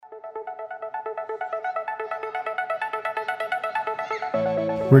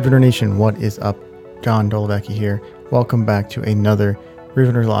Ridge Runner Nation, what is up? John Dolovecki here. Welcome back to another Ridge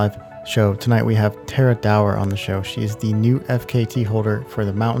Runner Live show. Tonight we have Tara Dower on the show. She is the new FKT holder for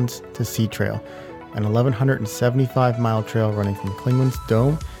the Mountains to Sea Trail, an 1,175-mile trail running from Clingman's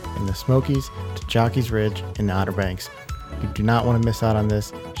Dome in the Smokies to Jockey's Ridge in the Outer Banks. You do not want to miss out on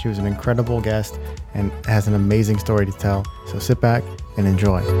this. She was an incredible guest and has an amazing story to tell. So sit back and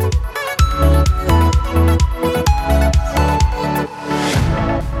enjoy.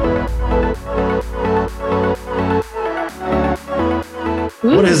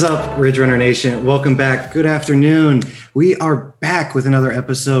 What is up, Ridge Runner Nation? Welcome back. Good afternoon. We are back with another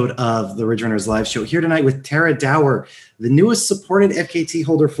episode of the Ridge Runners Live Show. Here tonight with Tara Dower, the newest supported FKT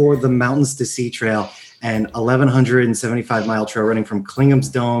holder for the Mountains to Sea Trail, an 1,175-mile trail running from Clingman's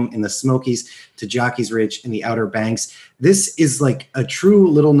Dome in the Smokies to Jockey's Ridge in the Outer Banks. This is like a true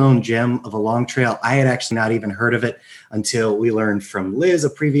little-known gem of a long trail. I had actually not even heard of it until we learned from Liz, a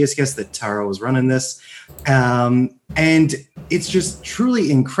previous guest, that Tara was running this. And it's just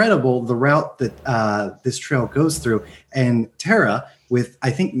truly incredible, the route that this trail goes through. And Tara, with I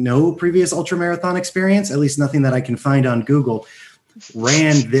think no previous ultramarathon experience, at least nothing that I can find on Google,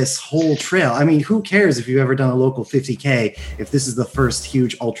 ran this whole trail. I mean, who cares if you've ever done a local 50K, if this is the first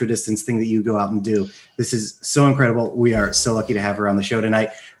huge ultra distance thing that you go out and do. This is so incredible. We are so lucky to have her on the show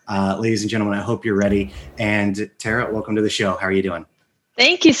tonight. Ladies and gentlemen, I hope you're ready. And Tara, welcome to the show. How are you doing?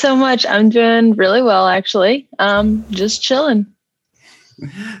 Thank you so much. I'm doing really well, actually. Just chilling.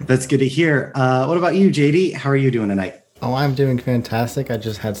 That's good to hear. What about you, JD? How are you doing tonight? Oh, I'm doing fantastic. I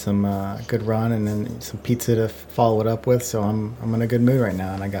just had some good run and then some pizza to follow it up with, so I'm in a good mood right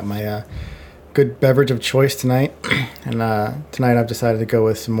now. And I got my good beverage of choice tonight. And tonight I've decided to go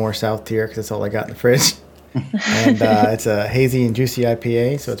with some more South Tier because that's all I got in the fridge. And it's a hazy and juicy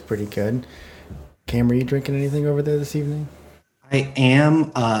IPA, so it's pretty good. Cam, are you drinking anything over there this evening? I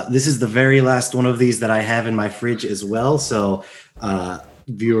am. This is the very last one of these that I have in my fridge as well. So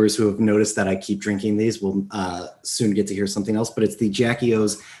viewers who have noticed that I keep drinking these will soon get to hear something else. But it's the Jackie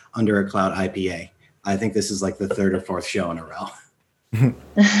O's Under a Cloud IPA. I think this is like the third or fourth show in a row.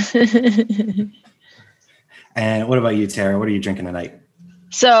 And what about you, Tara? What are you drinking tonight?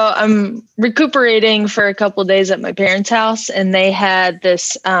 So I'm recuperating for a couple of days at my parents' house, and they had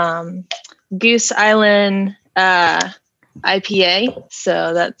this Goose Island IPA,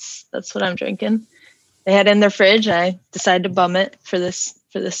 so that's what I'm drinking. They had it in their fridge. I decided to bum it for this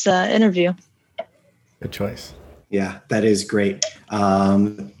interview. Good choice. Yeah, that is great.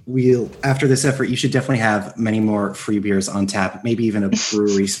 We'll after this effort, you should definitely have many more free beers on tap. Maybe even a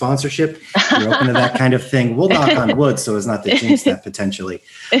brewery sponsorship. You're open to that kind of thing. We'll knock on wood so as not to jinx that potentially.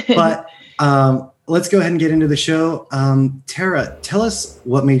 But let's go ahead and get into the show. Tara, tell us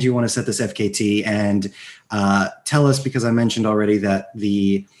what made you want to set this FKT, and tell us, because I mentioned already that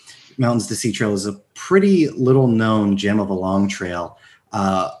the Mountains to Sea Trail is a pretty little known gem of a long trail.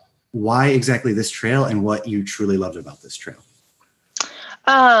 Why exactly this trail and what you truly loved about this trail?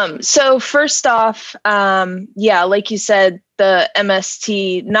 So first off, like you said, the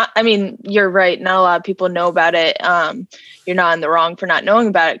MST, you're right. Not a lot of people know about it. You're not in the wrong for not knowing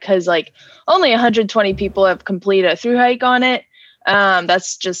about it, because like only 120 people have completed a thru hike on it.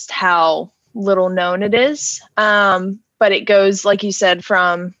 That's just how little known it is. But it goes, like you said,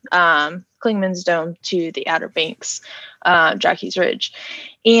 from Clingman's Dome to the Outer Banks, Jockey's Ridge.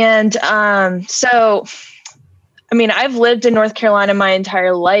 And I've lived in North Carolina my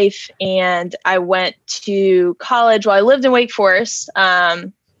entire life, and I went to college. Well, I lived in Wake Forest,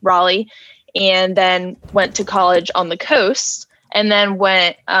 Raleigh, and then went to college on the coast, and then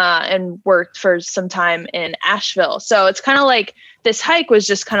went and worked for some time in Asheville. So it's kind of like this hike was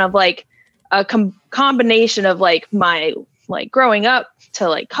just kind of like a combination of like my growing up to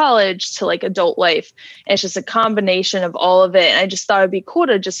like college to like adult life. And it's just a combination of all of it. And I just thought it'd be cool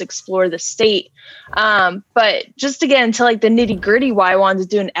to just explore the state. But just to get into like the nitty gritty, why I wanted to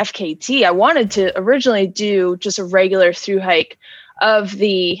do an FKT, I wanted to originally do just a regular thru hike of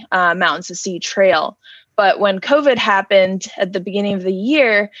the Mountains to Sea Trail. But when COVID happened at the beginning of the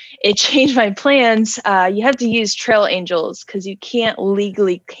year, it changed my plans. You have to use trail angels because you can't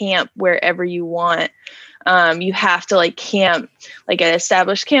legally camp wherever you want. You have to like camp like at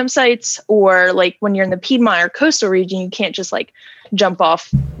established campsites, or like when you're in the Piedmont or coastal region, you can't just like jump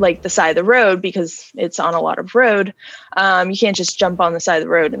off like the side of the road because it's on a lot of road. You can't just jump on the side of the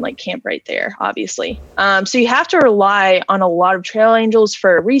road and like camp right there, obviously. So you have to rely on a lot of trail angels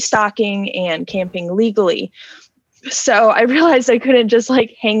for restocking and camping legally. So I realized I couldn't just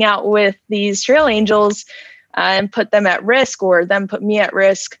like hang out with these trail angels and put them at risk, or them put me at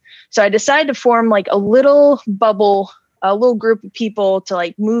risk. So I decided to form like a little bubble a little group of people to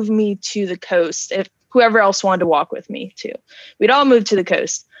like move me to the coast. If whoever else wanted to walk with me too, we'd all move to the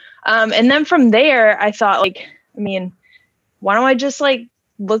coast. And then from there, I thought like, I mean, why don't I just like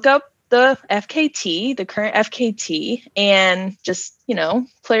look up the FKT, the current FKT, and just, you know,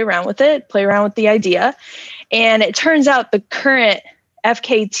 play around with the idea. And it turns out the current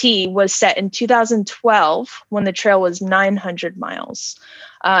FKT was set in 2012 when the trail was 900 miles.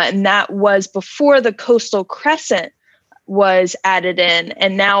 And that was before the Coastal Crescent was added in.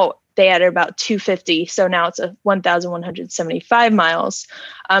 And now they added about 250. So now it's a 1,175 miles.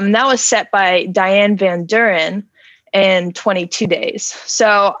 That was set by Diane Van Duren in 22 days.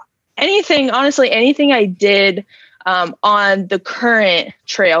 So anything I did on the current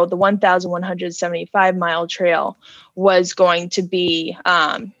trail, the 1,175 mile trail, was going to be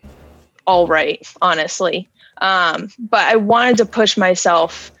all right, honestly. But I wanted to push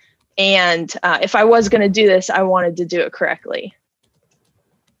myself. And if I was going to do this, I wanted to do it correctly.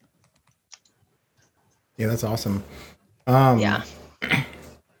 Yeah, that's awesome. Yeah.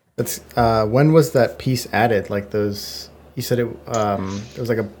 That's when was that piece added? Like those, you said it was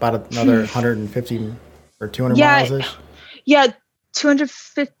like about another 150 or 200 miles ish. Yeah,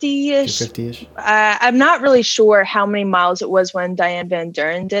 250-ish. 250-ish. I'm not really sure how many miles it was when Diane Van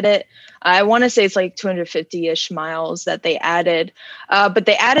Duren did it. I want to say it's like 250-ish miles that they added, but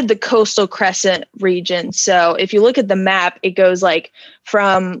they added the Coastal Crescent region. So if you look at the map, it goes like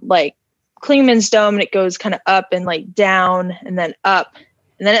from like Clingman's Dome, and it goes kind of up and like down and then up.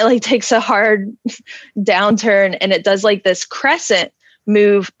 And then it like takes a hard downturn, and it does like this crescent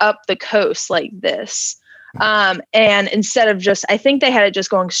move up the coast like this. And instead of just, I think they had it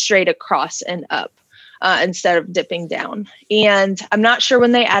just going straight across and up instead of dipping down. And I'm not sure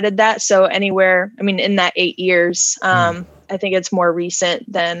when they added that. So anywhere, I mean, in that 8 years, I think it's more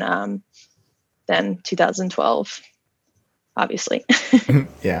recent than 2012, obviously.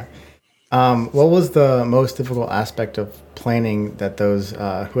 Yeah. What was the most difficult aspect of planning that those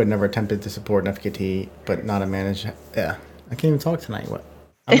who had never attempted to support an FKT but not a managed? Yeah, I can't even talk tonight. What?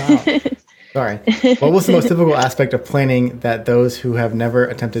 I'm out. Sorry. What was the most difficult aspect of planning that those who have never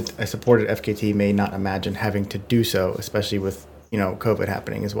attempted a supported FKT may not imagine having to do so, especially with, you know, COVID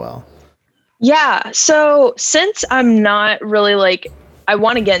happening as well? Yeah. So since I'm not really like, I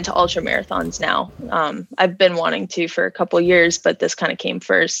want to get into ultra marathons now. I've been wanting to for a couple of years, but this kind of came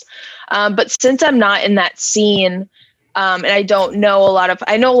first. But since I'm not in that scene, and I don't know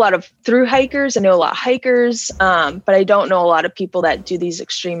I know a lot of thru hikers, I know a lot of hikers, but I don't know a lot of people that do these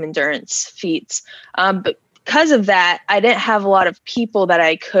extreme endurance feats. But because of that, I didn't have a lot of people that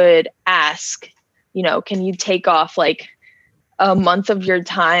I could ask, you know, can you take off like a month of your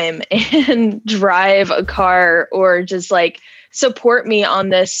time and drive a car or just like support me on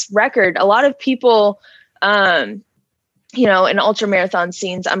this record? A lot of people, you know, in ultra marathon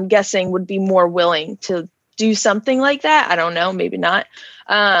scenes, I'm guessing would be more willing to do something like that. I don't know, maybe not.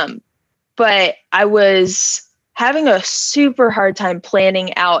 But I was having a super hard time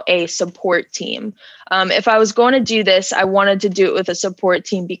planning out a support team. If I was going to do this, I wanted to do it with a support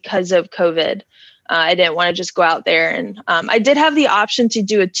team because of COVID. I didn't want to just go out there, and I did have the option to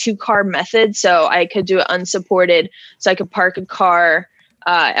do a 2-car method. So I could do it unsupported. So I could park a car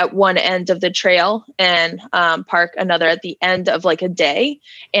at one end of the trail and park another at the end of like a day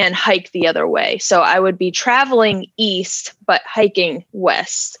and hike the other way. So I would be traveling east, but hiking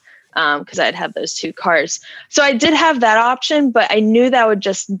west because I'd have those 2 cars. So I did have that option, but I knew that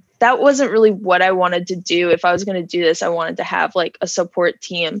wasn't really what I wanted to do. If I was going to do this, I wanted to have like a support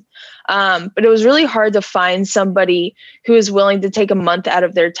team. But it was really hard to find somebody who was willing to take a month out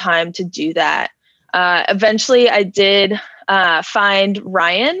of their time to do that. Eventually I did find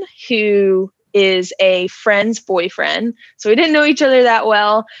Ryan, who is a friend's boyfriend. So we didn't know each other that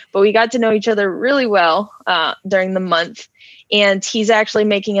well, but we got to know each other really well during the month. And he's actually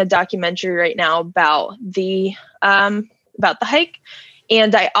making a documentary right now about the hike.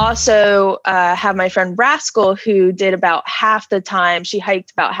 And I also have my friend Rascal, who did about half the time. She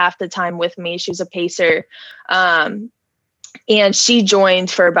hiked about half the time with me. She was a pacer. And she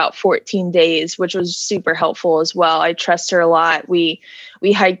joined for about 14 days, which was super helpful as well. I trust her a lot. We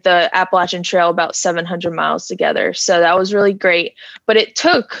hiked the Appalachian Trail about 700 miles together. So that was really great. But it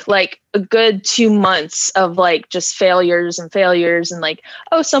took like a good 2 months of like just failures and like,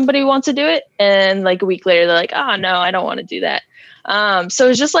 oh, somebody wants to do it. And like a week later, they're like, oh, no, I don't want to do that. So it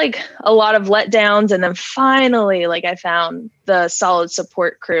was just like a lot of letdowns. And then finally, like I found the solid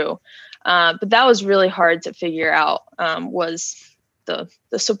support crew. But that was really hard to figure out, was the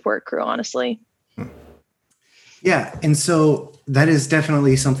support crew, honestly. Yeah. And so that is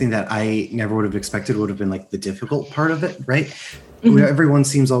definitely something that I never would have expected would have been like the difficult part of it, right? Mhm. Everyone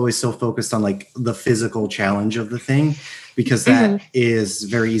seems always so focused on like the physical challenge of the thing because that is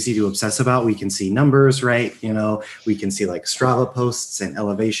very easy to obsess about. We can see numbers, right? We can see like Strava posts and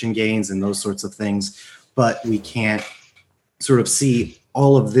elevation gains and those sorts of things, but we can't sort of see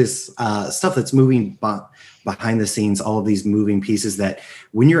all of this stuff that's moving behind the scenes, all of these moving pieces that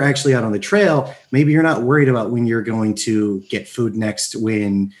when you're actually out on the trail, maybe you're not worried about when you're going to get food next,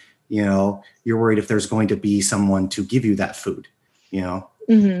 when, you're worried if there's going to be someone to give you that food,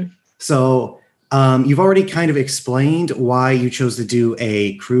 So you've already kind of explained why you chose to do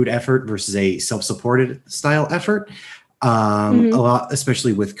a crewed effort versus a self-supported style effort. A lot,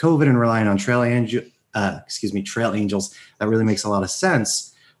 especially with COVID and relying on trail angels, that really makes a lot of sense.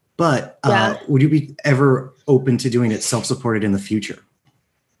 But would you be ever open to doing it self-supported in the future?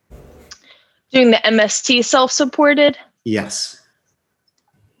 Doing the MST self-supported? Yes.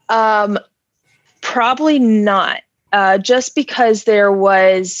 Probably not. Just because there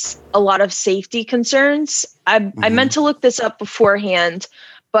was a lot of safety concerns. I meant to look this up beforehand,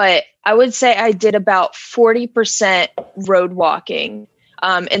 but I would say I did about 40% road walking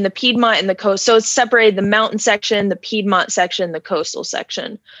in the Piedmont and the coast. So it's separated the mountain section, the Piedmont section, the coastal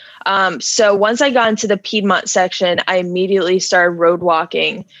section. So once I got into the Piedmont section, I immediately started road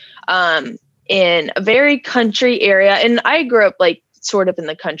walking in a very country area. And I grew up like sort of in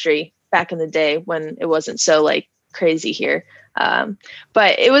the country back in the day when it wasn't so like crazy here.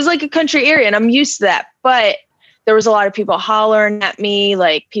 But it was like a country area and I'm used to that. But there was a lot of people hollering at me,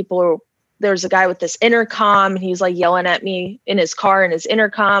 like there was a guy with this intercom and he was like yelling at me in his car in his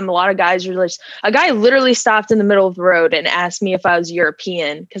intercom. A lot of guys were just, a guy literally stopped in the middle of the road and asked me if I was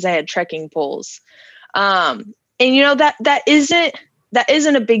European because I had trekking poles. And that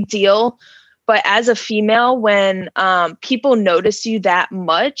isn't a big deal. But as a female, when people notice you that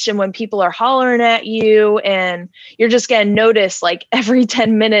much and when people are hollering at you and you're just getting noticed like every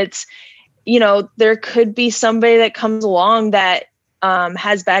 10 minutes, there could be somebody that comes along that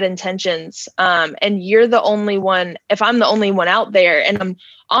has bad intentions. And you're the only one, if I'm the only one out there and I'm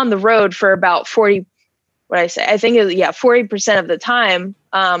on the road for about 40% of the time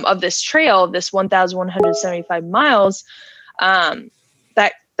of this trail, this 1,175 miles,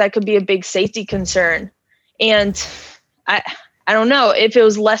 that could be a big safety concern. And I don't know, if it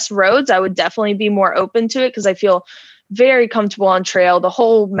was less roads, I would definitely be more open to it because I feel very comfortable on trail. The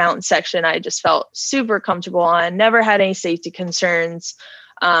whole mountain section, I just felt super comfortable on, never had any safety concerns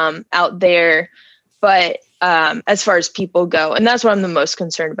out there. But as far as people go, and that's what I'm the most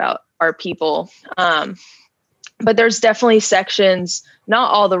concerned about are people. But there's definitely sections, not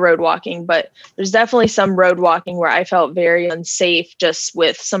all the road walking, but there's definitely some road walking where I felt very unsafe just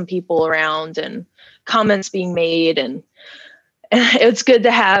with some people around and comments being made. And it's good to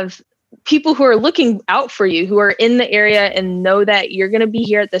have people who are looking out for you, who are in the area and know that you're going to be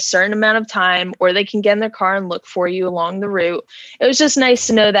here at this certain amount of time, or they can get in their car and look for you along the route. It was just nice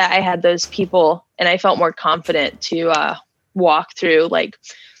to know that I had those people and I felt more confident to walk through like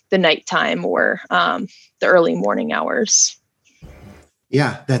the nighttime or the early morning hours.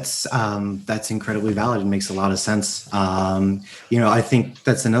 Yeah, that's incredibly valid and makes a lot of sense. I think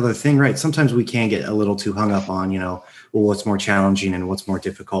that's another thing, right? Sometimes we can get a little too hung up on, what's more challenging and what's more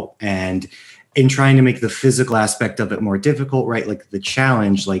difficult. And in trying to make the physical aspect of it more difficult, right? Like the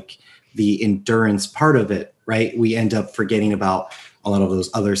challenge, like the endurance part of it, right? We end up forgetting about a lot of those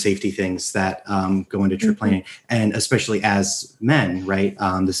other safety things that go into trip planning. And especially as men, right?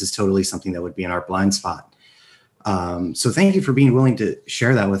 This is totally something that would be in our blind spot. So thank you for being willing to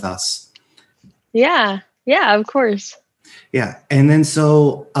share that with us. Yeah, of course. Yeah. And then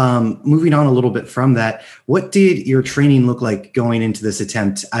so moving on a little bit from that, what did your training look like going into this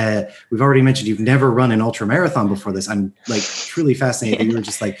attempt? We've already mentioned you've never run an ultra marathon before this. I'm like truly fascinated that you were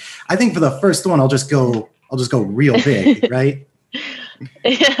just like, I think for the first one, I'll just go real big, right?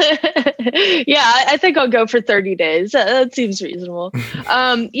 Yeah, I think I'll go for 30 days. That seems reasonable.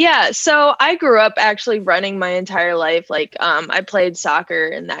 So I grew up actually running my entire life. Like I played soccer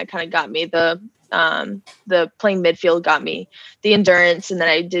and that kind of got me the playing midfield got me the endurance, and then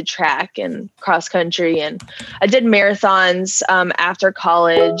I did track and cross country, and I did marathons after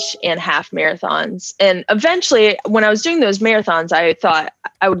college and half marathons. And eventually when I was doing those marathons, I thought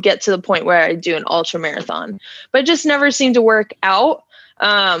I would get to the point where I'd do an ultra marathon, but it just never seemed to work out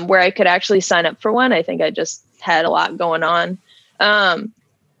where I could actually sign up for one. I think I just had a lot going on.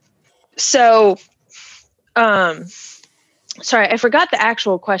 Sorry, I forgot the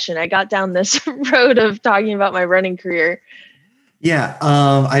actual question. I got down this road of talking about my running career. Yeah,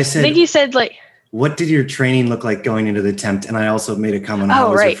 I think you said like, what did your training look like going into the attempt? And I also made a comment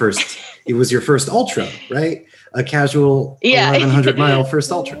on it was your first ultra, right? A casual 1100 mile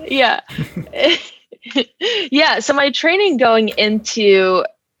first ultra. Yeah. Yeah. So my training going into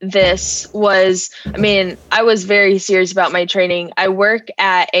this was, I was very serious about my training. I work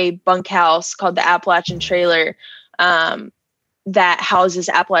at a bunkhouse called the Appalachian Trailer, that houses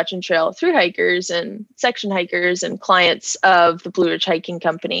Appalachian Trail thru hikers and section hikers and clients of the Blue Ridge Hiking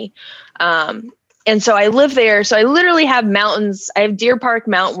Company. And so I live there. So I literally have mountains. I have Deer Park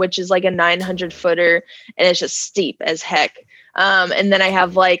Mountain, which is like a 900 footer, and it's just steep as heck. And then I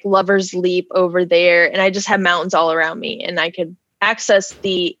have like Lover's Leap over there, and I just have mountains all around me, and I could access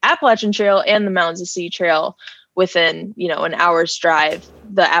the Appalachian Trail and the Mountains of Sea Trail within, an hour's drive.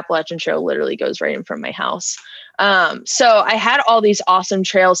 The Appalachian Trail literally goes right in front of my house. So I had all these awesome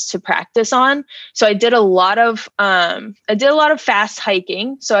trails to practice on. So I did a lot of fast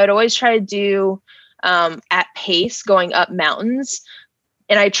hiking. So I'd always try to do, at pace going up mountains.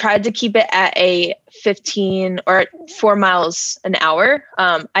 And I tried to keep it at a 15 or 4 miles an hour.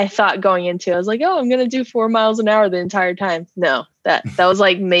 I thought going into, I was like, oh, I'm going to do 4 miles an hour the entire time. No, that was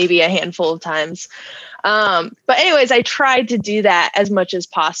like maybe a handful of times. But anyways, I tried to do that as much as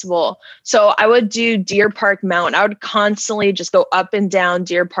possible. So I would do Deer Park Mountain. I would constantly just go up and down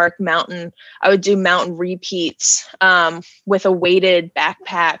Deer Park Mountain. I would do mountain repeats, with a weighted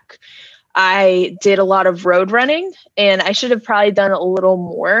backpack. I did a lot of road running, and I should have probably done a little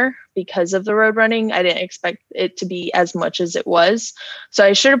more because of the road running. I didn't expect it to be as much as it was. So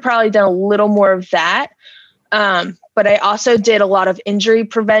I should have probably done a little more of that. But I also did a lot of injury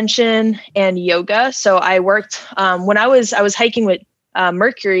prevention and yoga. So I worked, when I was hiking with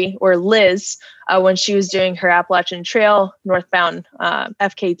Mercury, or Liz, when she was doing her Appalachian Trail northbound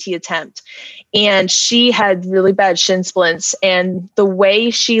FKT attempt. And she had really bad shin splints. And the way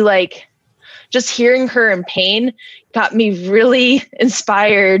she just hearing her in pain got me really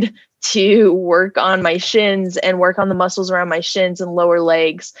inspired to work on my shins and work on the muscles around my shins and lower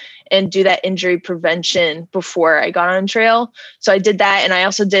legs and do that injury prevention before I got on trail. So I did that. And I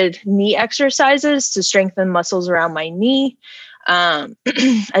also did knee exercises to strengthen muscles around my knee.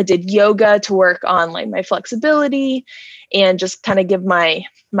 I did yoga to work on my flexibility and just kind of give my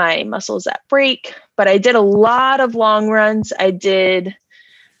muscles that break. But I did a lot of long runs.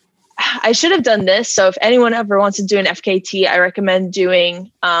 I should have done this. So if anyone ever wants to do an FKT, I recommend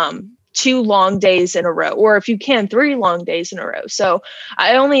doing 2 long days in a row, or if you can, 3 long days in a row. So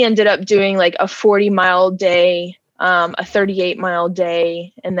I only ended up doing a 40-mile day, a 38-mile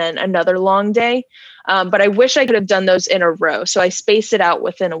day, and then another long day. But I wish I could have done those in a row. So I spaced it out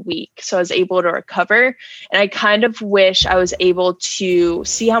within a week. So I was able to recover. And I kind of wish I was able to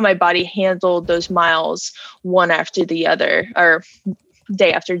see how my body handled those miles one after the other, or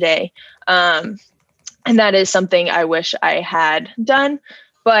day after day. And that is something I wish I had done,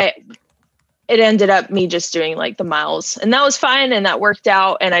 but it ended up me just doing the miles, and that was fine. And that worked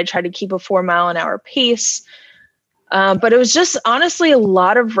out. And I tried to keep a 4 mile an hour pace. But it was just honestly a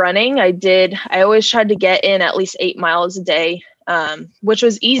lot of running. I always tried to get in at least 8 miles a day, which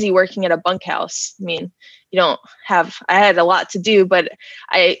was easy working at a bunkhouse. I had a lot to do, but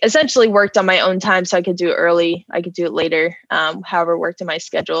I essentially worked on my own time, so I could do it early. I could do it later. However, worked in my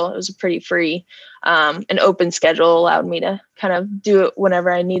schedule. It was a pretty free, an open schedule allowed me to kind of do it whenever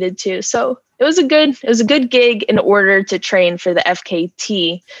I needed to. So it was a good gig in order to train for the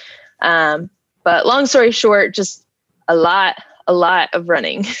FKT. But long story short, just a lot of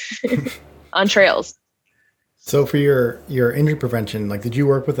running on trails. So for your injury prevention, did you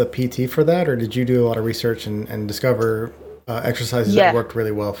work with a PT for that, or did you do a lot of research and discover exercises that worked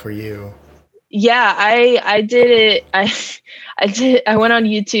really well for you? Yeah, I did it. I went on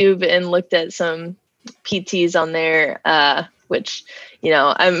YouTube and looked at some PTs on there, which,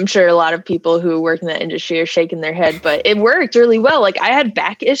 I'm sure a lot of people who work in that industry are shaking their head, but it worked really well. I had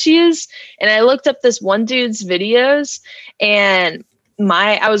back issues, and I looked up this one dude's videos, and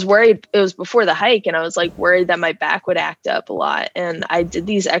I was worried. It was before the hike, and I was worried that my back would act up a lot. And I did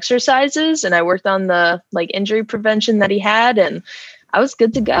these exercises, and I worked on the injury prevention that he had, and I was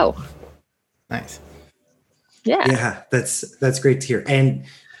good to go. Nice. Yeah, that's great to hear. And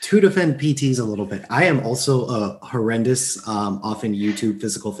to defend PTs a little bit, I am also a horrendous, often YouTube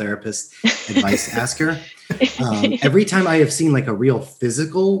physical therapist advice asker. Every time I have seen a real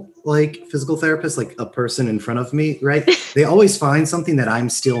physical therapist, a person in front of me, right? They always find something that I'm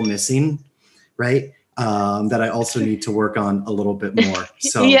still missing, right? that I also need to work on a little bit more.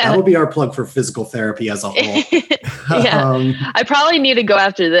 So Yeah. that'll be our plug for physical therapy as a whole. Yeah. I probably need to go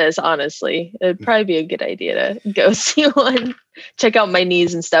after this, honestly. It'd probably be a good idea to go see one, check out my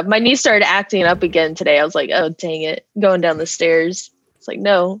knees and stuff. My knees started acting up again today. I was like, oh, dang it. Going down the stairs. It's like,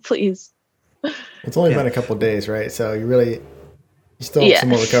 no, please. It's only been a couple of days, right? So you still have some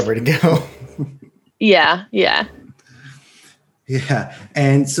more recovery to go. Yeah.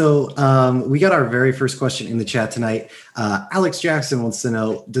 And so we got our very first question in the chat tonight. Alex Jackson wants to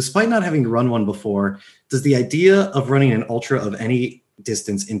know, despite not having run one before, does the idea of running an ultra of any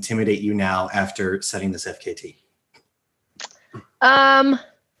distance intimidate you now after setting this FKT?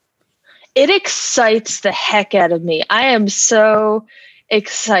 It excites the heck out of me. I am so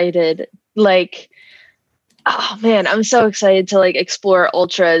excited. Like, oh man, I'm so excited to like explore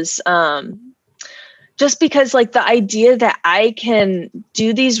ultras. Just because like the idea that I can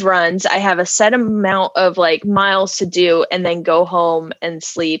do these runs, I have a set amount of like miles to do and then go home and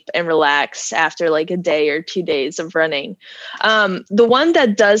sleep and relax after like a day or 2 days of running. The one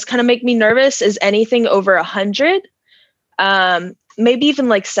that does kind of make me nervous is anything over 100. Maybe even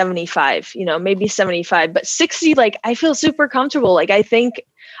like 75, maybe 75, but 60, like I feel super comfortable. Like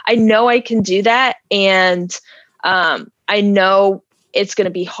I know I can do that. And I know it's going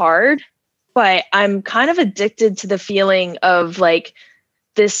to be hard, but I'm kind of addicted to the feeling of like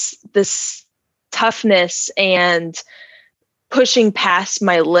this toughness and pushing past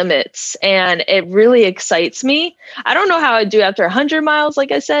my limits. And it really excites me. I don't know how I'd do after 100 miles,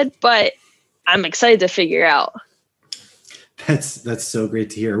 like I said, but I'm excited to figure out. That's so great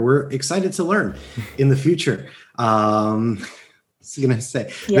to hear. We're excited to learn in the future. I was going to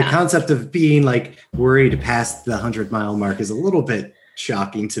say, the concept of being like worried past the 100-mile mark is a little bit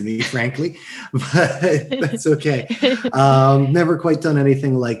shocking to me, frankly, but that's okay. Never quite done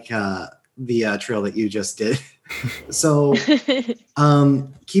anything like the trail that you just did. So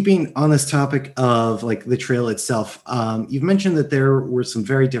keeping on this topic of like the trail itself, you've mentioned that there were some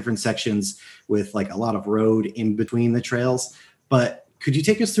very different sections with like a lot of road in between the trails, but could you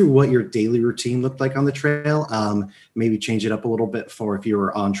take us through what your daily routine looked like on the trail? Maybe change it up a little bit for if you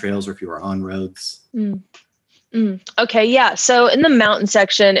were on trails or if you were on roads. Okay. Yeah. So in the mountain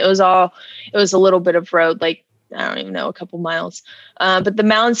section, it was a little bit of road, like, I don't even know, a couple miles. But the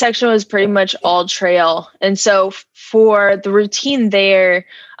mountain section was pretty much all trail. And so for the routine there,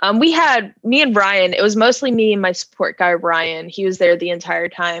 we had me and Brian. It was mostly me and my support guy, Brian. He was there the entire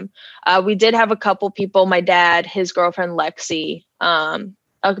time. We did have a couple people, my dad, his girlfriend, Lexi,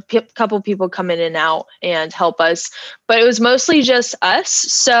 couple people come in and out and help us, but it was mostly just us.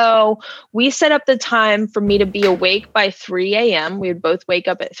 So we set up the time for me to be awake by 3 a.m. We would both wake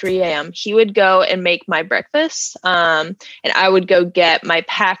up at 3 a.m. He would go and make my breakfast. And I would go get my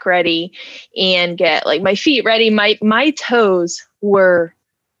pack ready and get like my feet ready. My toes were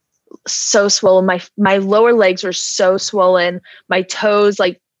so swollen. My lower legs were so swollen. My toes,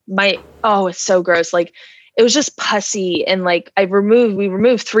 it's so gross. Like, it was just pussy. And like we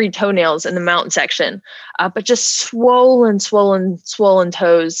removed 3 toenails in the mountain section, but just swollen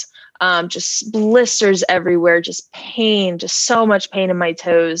toes, just blisters everywhere, just pain, just so much pain in my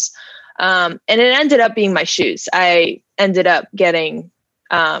toes. And it ended up being my shoes. I ended up getting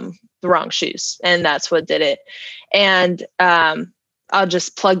the wrong shoes, and that's what did it. And I'll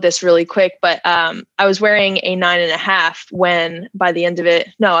just plug this really quick, but I was wearing a 9.5 when by the end of it,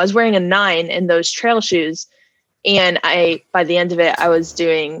 no, I was wearing a 9 in those trail shoes. And by the end of it, I was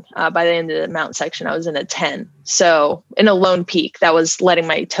doing, by the end of the mountain section, I was in a 10. So in a lone peak that was letting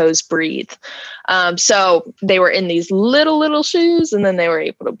my toes breathe. So they were in these little shoes, and then they were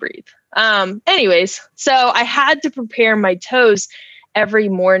able to breathe. Anyways, so I had to prepare my toes every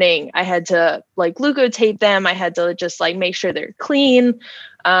morning. I had to like glucotape them. I had to just like make sure they're clean.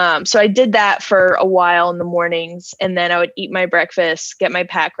 So I did that for a while in the mornings, and then I would eat my breakfast, get my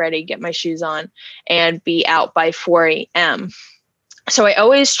pack ready, get my shoes on, and be out by 4 a.m. So I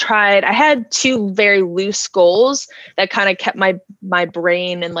always tried, I had 2 very loose goals that kind of kept my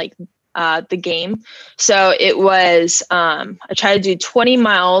brain in like the game. So it was, I tried to do 20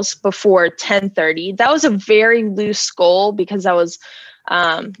 miles before 10:30. That was a very loose goal because that was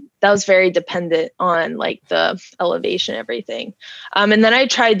very dependent on like the elevation, everything. And then I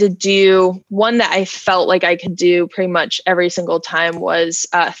tried to do one that I felt like I could do pretty much every single time was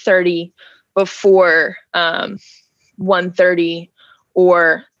 30 before 1:30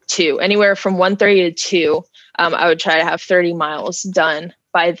 or 2, anywhere from 1:30 to 2. I would try to have 30 miles done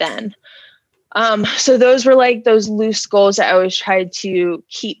by then. So those were like those loose goals that I always tried to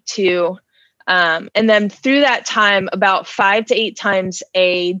keep to. And then through that time, about 5 to 8 times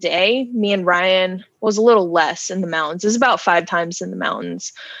a day, me and Ryan was a little less in the mountains. It was about 5 times in the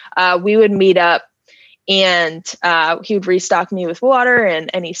mountains. We would meet up, and he would restock me with water and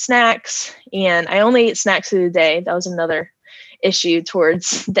any snacks. And I only ate snacks through the day. That was another issue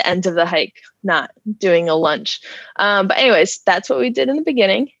towards the end of the hike, not doing a lunch. But anyways, that's what we did in the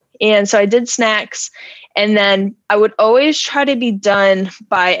beginning. And so I did snacks, and then I would always try to be done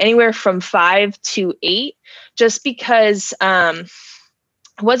by anywhere from 5 to 8, just because it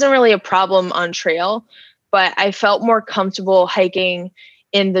wasn't really a problem on trail, but I felt more comfortable hiking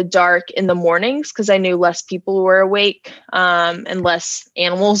in the dark in the mornings because I knew less people were awake and less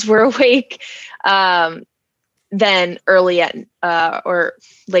animals were awake than early at or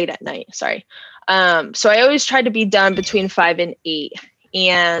late at night. Sorry. So I always tried to be done between 5 and 8.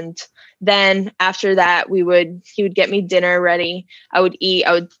 And then after that, he would get me dinner ready. I would eat.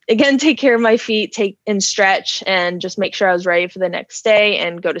 I would again take care of my feet, take and stretch, and just make sure I was ready for the next day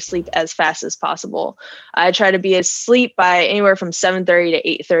and go to sleep as fast as possible. I try to be asleep by anywhere from 7:30 to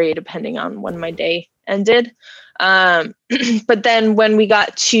 8:30, depending on when my day ended. But then when we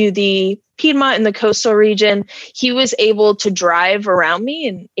got to the Piedmont in the coastal region, he was able to drive around me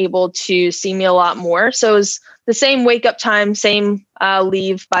and able to see me a lot more. So it was the same wake up time, same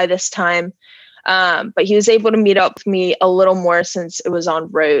leave by this time. But he was able to meet up with me a little more since it was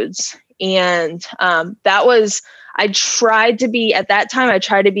on roads. And I tried to be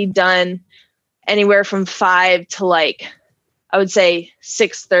done anywhere from 5 to I would say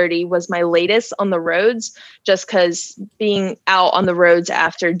 6:30 was my latest on the roads, just because being out on the roads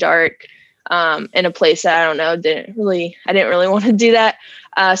after dark in a place that I don't know, I didn't really want to do that.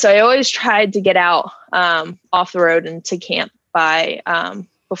 So I always tried to get out off the road and to camp by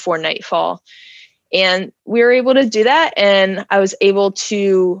before nightfall. And we were able to do that. And I was able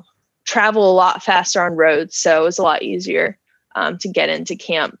to travel a lot faster on roads. So it was a lot easier to get into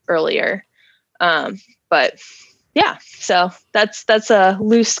camp earlier. But yeah, so that's a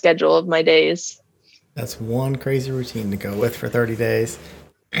loose schedule of my days. That's one crazy routine to go with for 30 days.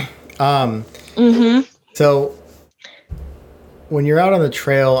 So when you're out on the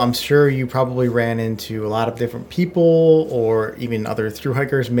trail, I'm sure you probably ran into a lot of different people or even other thru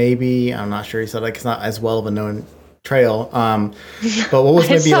hikers, maybe. I'm not sure. You said it's not as well of a known trail. But what was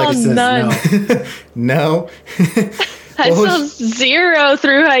maybe none. No. I saw 0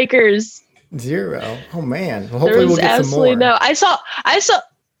 thru hikers. 0. Oh man. Well, hopefully we'll get some more. No. I saw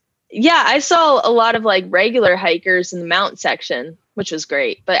a lot of regular hikers in the mountain section, which was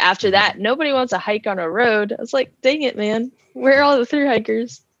great. But after that, nobody wants to hike on a road. I was like, dang it, man. Where are all the thru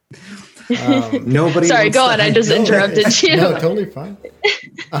hikers? Nobody. Sorry, go on. I just interrupted you. No, totally fine.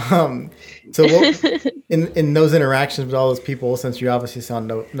 So in those interactions with all those people, since you obviously saw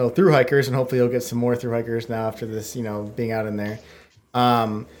no thru hikers, and hopefully you'll get some more thru hikers now after this, being out in there.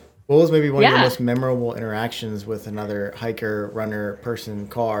 What was maybe one of your most memorable interactions with another hiker, runner, person,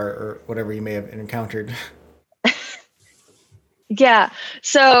 car, or whatever you may have encountered? Yeah.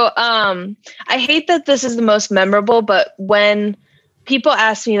 So I hate that this is the most memorable, but when people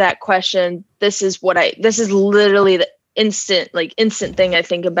ask me that question, this is literally the instant thing I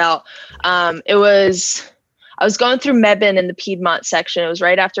think about. I was going through Mebane in the Piedmont section. It was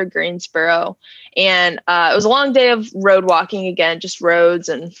right after Greensboro. And it was a long day of road walking again, just roads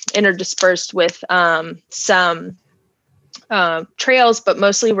and interdispersed with some trails, but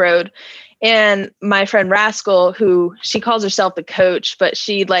mostly road. And my friend Rascal, who she calls herself the coach, but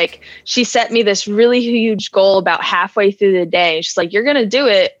she set me this really huge goal about halfway through the day. She's like, you're going to do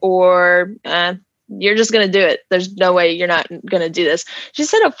it or you're just going to do it. There's no way you're not going to do this. She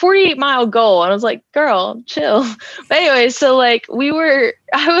set a 48-mile goal. And I was like, girl, chill. But anyway, so I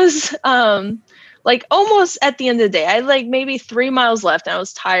was almost at the end of the day. I had maybe 3 miles left and I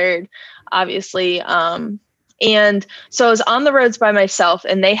was tired, obviously. And so I was on the roads by myself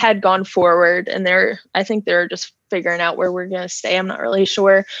and they had gone forward and I think they're just figuring out where we're going to stay. I'm not really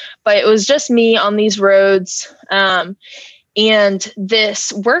sure, but it was just me on these roads. And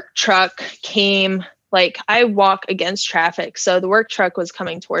this work truck came, I walk against traffic. So the work truck was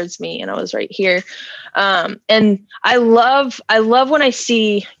coming towards me and I was right here. And I love when I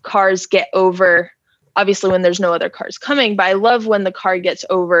see cars get over, obviously when there's no other cars coming, but I love when the car gets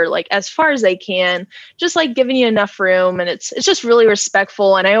over as far as they can, just giving you enough room. And it's just really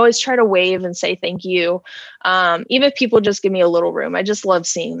respectful. And I always try to wave and say, thank you. Even if people just give me a little room, I just love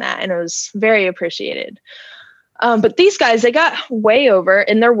seeing that. And it was very appreciated. But these guys, they got way over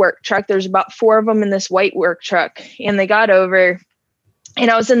in their work truck. There's about 4 of them in this white work truck and they got over and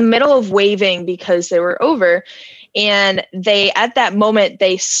I was in the middle of waving because they were over. And at that moment,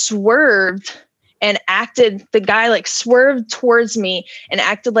 they swerved and the guy like swerved towards me and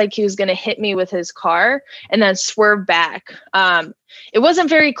acted like he was going to hit me with his car and then swerved back. It wasn't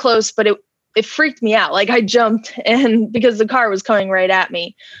very close, but it freaked me out. Like I jumped because the car was coming right at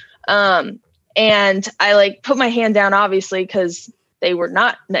me. And I like put my hand down, obviously, because they were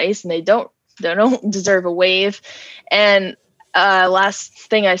not nice and they don't deserve a wave. And last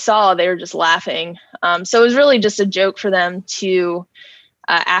thing I saw, they were just laughing. So it was really just a joke for them to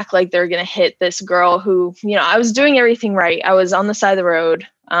act like they're going to hit this girl who, I was doing everything right. I was on the side of the road,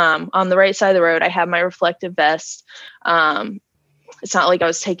 on the right side of the road. I had my reflective vest. It's not like I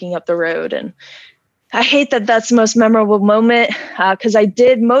was taking up the road. And I hate that that's the most memorable moment because I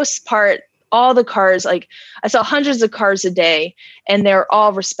did all the cars, like I saw hundreds of cars a day and they're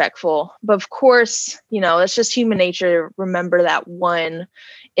all respectful. But of course, it's just human nature to remember that one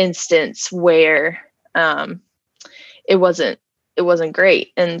instance where it wasn't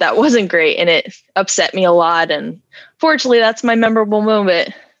great. And that wasn't great. And it upset me a lot. And fortunately, that's my memorable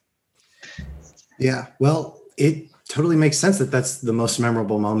moment. Yeah, well, it totally makes sense that that's the most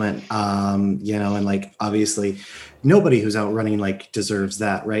memorable moment. And like, obviously nobody who's out running like deserves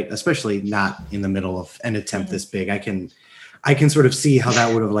that, right? Especially not in the middle of an attempt this big. I can sort of see how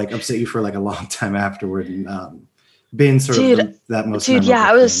that would have like upset you for like a long time afterward and been sort of that most memorable thing.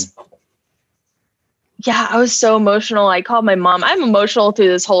 I was so emotional. I called my mom. I'm emotional through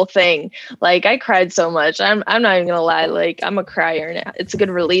this whole thing. Like I cried so much. I'm not even gonna lie. Like I'm a crier now. It's a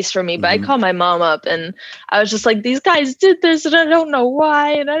good release for me. But I called my mom up and I was just like, these guys did this and I don't know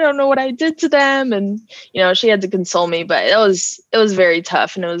why and I don't know what I did to them. And she had to console me, but it was very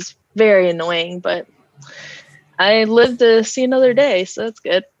tough and it was very annoying. But I lived to see another day, so that's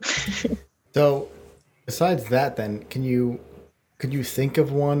good. So besides that, then could you think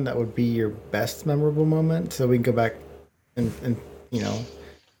of one that would be your best memorable moment so we can go back and you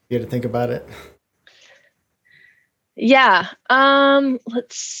had to think about it? Yeah.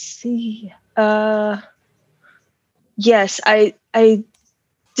 Let's see. Yes, I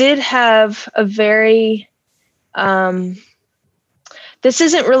did have a very, this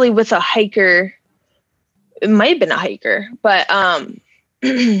isn't really with a hiker. It might have been a hiker, but,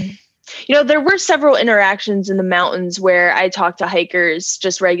 there were several interactions in the mountains where I talked to hikers,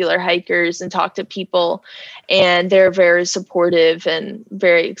 just regular hikers, and talked to people, and they're very supportive and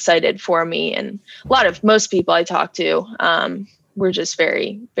very excited for me. And most people I talked to were just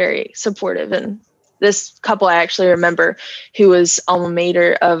very, very supportive. And this couple I actually remember who was alma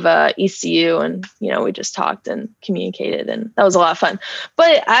mater of ECU, and we just talked and communicated, and that was a lot of fun.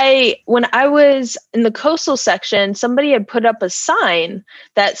 But when I was in the coastal section, somebody had put up a sign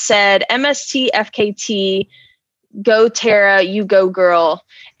that said MST FKT, go Tara, you go girl.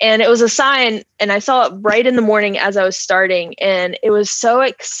 And it was a sign, and I saw it right in the morning as I was starting, and it was so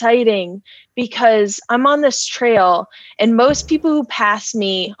exciting because I'm on this trail and most people who pass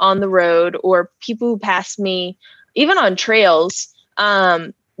me on the road or people who pass me even on trails,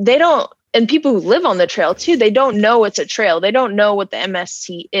 they don't, and people who live on the trail too, they don't know it's a trail. They don't know what the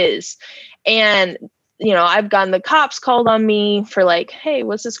MST is. And, I've gotten the cops called on me for like, hey,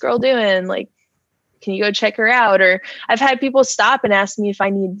 what's this girl doing? Like, can you go check her out? Or I've had people stop and ask me if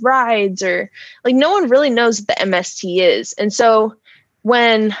I need rides, or like, no one really knows what the MST is. And so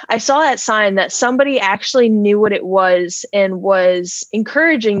when I saw that sign that somebody actually knew what it was and was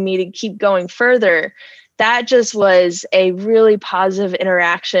encouraging me to keep going further, that just was a really positive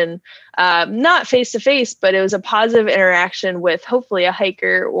interaction. Not face to face, but it was a positive interaction with hopefully a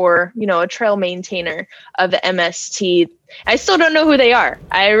hiker or, a trail maintainer of the MST. I still don't know who they are.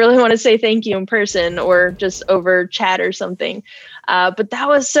 I really want to say thank you in person or just over chat or something. But that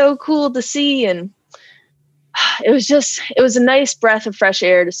was so cool to see. And it was a nice breath of fresh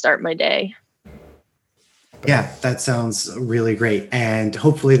air to start my day. Yeah, that sounds really great. And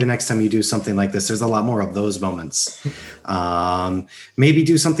hopefully the next time you do something like this, there's a lot more of those moments. Maybe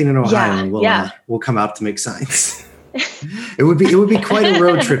do something in Ohio and we'll come out to make signs. It would be quite a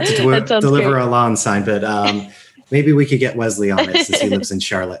road trip to deliver a lawn sign, but maybe we could get Wesley on it since he lives in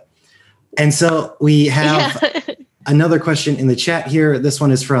Charlotte. And so we have another question in the chat here. This one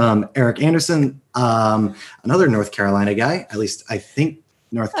is from Eric Anderson, another North Carolina guy, at least I think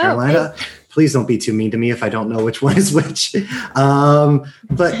North Carolina. Okay. Please don't be too mean to me if I don't know which one is which.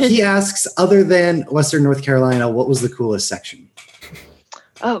 But he asks, other than Western North Carolina, what was the coolest section?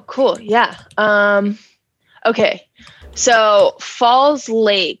 Oh, cool. Yeah. Okay. So Falls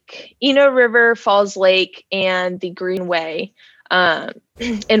Lake, Eno River, Falls Lake, and the Greenway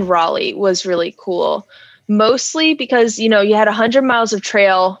in Raleigh was really cool. mostly because, you had 100 miles of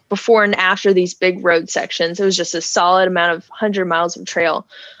trail before and after these big road sections. It was just a solid amount of 100 miles of trail.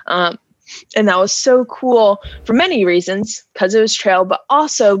 And that was so cool for many reasons, because it was trail, but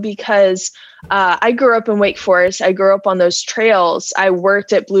also because I grew up in Wake Forest. I grew up on those trails. I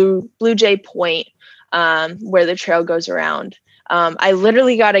worked at Blue Jay Point, where the trail goes around. I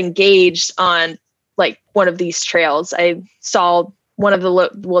literally got engaged on like one of these trails. I saw one of the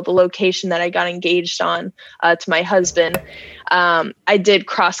location that I got engaged on to my husband. I did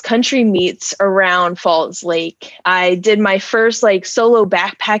cross country meets around Falls Lake. I did my first like solo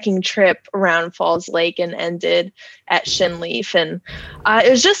backpacking trip around Falls Lake and ended at Shinleaf. And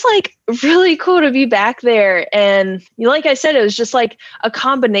it was just like really cool to be back there. And like I said, it was just like a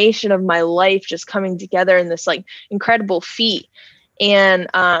combination of my life just coming together in this like incredible feat. And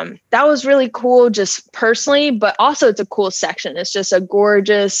that was really cool just personally, but also it's a cool section. It's just a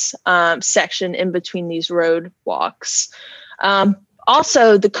gorgeous section in between these road walks.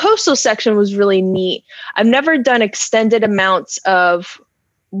 Also, the coastal section was really neat. I've never done extended amounts of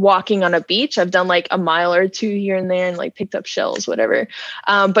walking on a beach. I've done like a mile or two here and there and like picked up shells, whatever.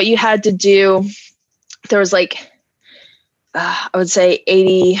 But you had to do, there was like, I would say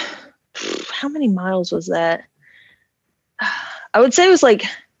 80, how many miles was that? I would say it was like,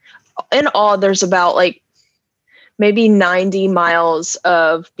 in all, there's about like maybe 90 miles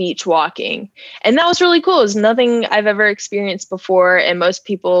of beach walking. And that was really cool. It was nothing I've ever experienced before. And most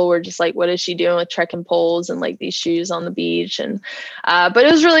people were just like, what is she doing with trekking poles and like these shoes on the beach? And, but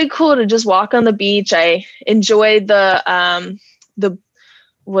it was really cool to just walk on the beach. I enjoyed the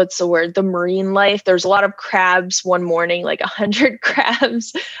what's the word? The marine life. There's a lot of crabs one morning, like 100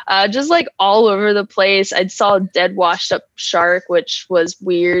 crabs, just like all over the place. I saw a dead washed up shark, which was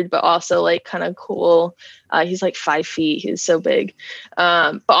weird, but also like kind of cool. He's like 5 feet. He's so big.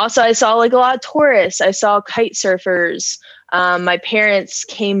 But also I saw like a lot of tourists. I saw kite surfers. My parents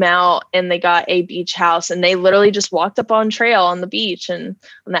came out and they got a beach house and they literally just walked up on trail on the beach and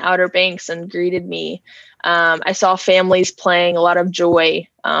on the Outer Banks and greeted me. I saw families playing, a lot of joy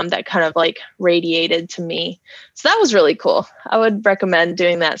that kind of like radiated to me. So that was really cool. I would recommend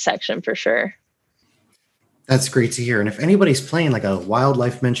doing that section for sure. That's great to hear. And if anybody's playing like a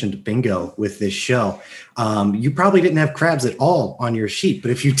wildlife mentioned bingo with this show, you probably didn't have crabs at all on your sheet, but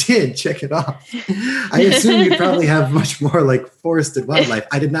if you did, check it off. I assume you probably have much more like forested wildlife.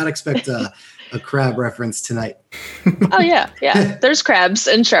 I did not expect a crab reference tonight. Oh yeah. Yeah. There's crabs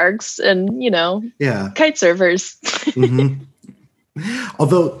and sharks and, kite surfers. Mm-hmm.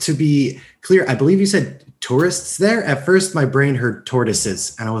 Although to be clear, I believe you said tourists there. At first, my brain heard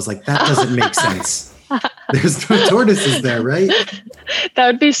tortoises and I was like, that doesn't make sense. There's no tortoises there, right? That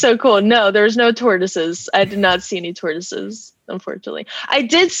would be so cool. No, there's no tortoises. I did not see any tortoises, unfortunately. I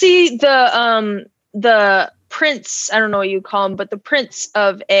did see the prints, I don't know what you call them, but the prints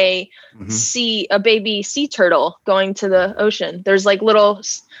of a baby sea turtle going to the ocean. There's like little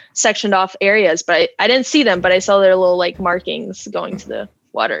sectioned off areas, but I didn't see them, but I saw their little like markings going to the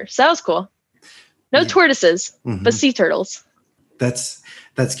water. So that was cool. No tortoises, but sea turtles. That's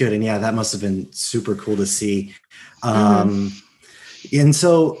good. And yeah, that must have been super cool to see. And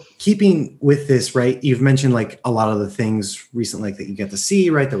so keeping with this, right, you've mentioned like a lot of the things recently like, that you get to see,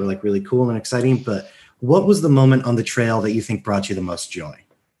 right, that were like really cool and exciting, but what was the moment on the trail that you think brought you the most joy?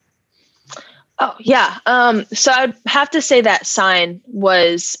 Oh, yeah. So I'd have to say that sign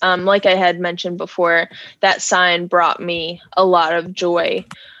was, like I had mentioned before, that sign brought me a lot of joy.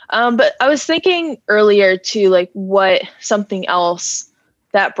 But I was thinking earlier too, like what something else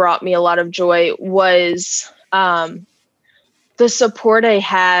that brought me a lot of joy was the support I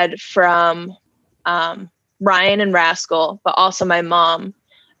had from Ryan and Rascal, but also my mom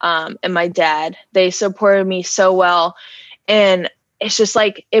and my dad. They supported me so well. And it's just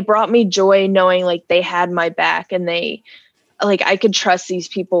like, it brought me joy knowing like they had my back and they, like, I could trust these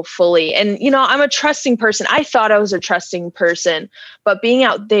people fully. And, I'm a trusting person. I thought I was a trusting person, but being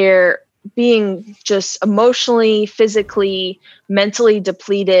out there, being just emotionally, physically, mentally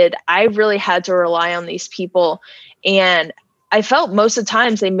depleted, I really had to rely on these people. And I felt most of the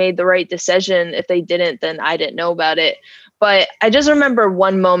times they made the right decision. If they didn't, then I didn't know about it. But I just remember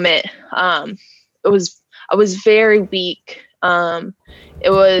one moment, I was very weak.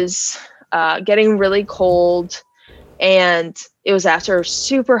 It was getting really cold and it was after a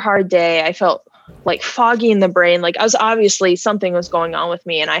super hard day. I felt like foggy in the brain. Like obviously something was going on with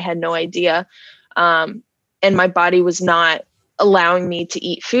me and I had no idea. And my body was not allowing me to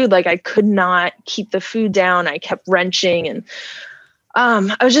eat food. Like I could not keep the food down. I kept wrenching and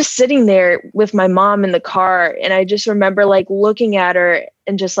I was just sitting there with my mom in the car, and I just remember like looking at her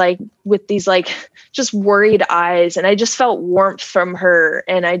and just like with these like just worried eyes, and I just felt warmth from her,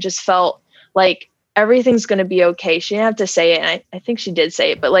 and I just felt like everything's going to be okay. She didn't have to say it, and I think she did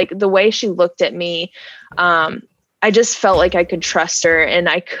say it, but like the way she looked at me, I just felt like I could trust her and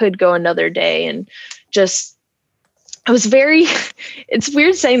I could go another day. And just, I was very, it's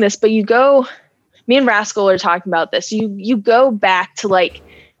weird saying this, but me and Rascal are talking about this. You go back to like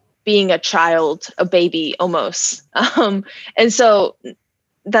being a child, a baby almost. And so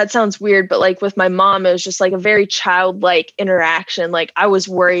that sounds weird, but like with my mom, it was just like a very childlike interaction. Like I was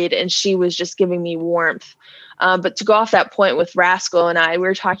worried and she was just giving me warmth. But to go off that point with Rascal and we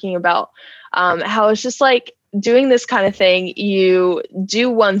were talking about how it's just like doing this kind of thing. You do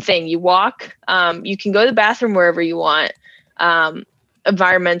one thing, you walk, you can go to the bathroom wherever you want.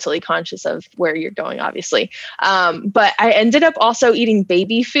 Environmentally conscious of where you're going, obviously. But I ended up also eating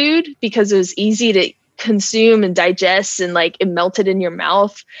baby food because it was easy to consume and digest, and like it melted in your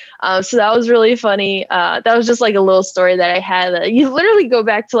mouth. So that was really funny. That was just like a little story that I had. You literally go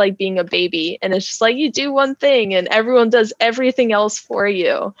back to like being a baby, and it's just like you do one thing and everyone does everything else for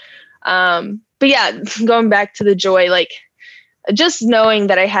you. But yeah, going back to the joy, like just knowing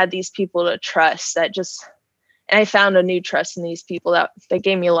that I had these people to trust, and I found a new trust in these people that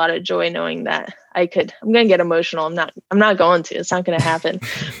gave me a lot of joy, knowing that I'm going to get emotional. I'm not going to, it's not going to happen,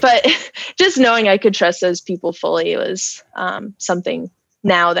 but just knowing I could trust those people fully was something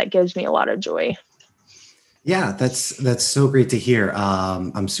now that gives me a lot of joy. Yeah, that's so great to hear.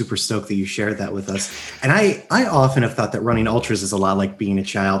 I'm super stoked that you shared that with us. And I often have thought that running ultras is a lot like being a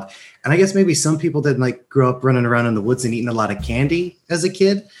child. And I guess maybe some people didn't like grow up running around in the woods and eating a lot of candy as a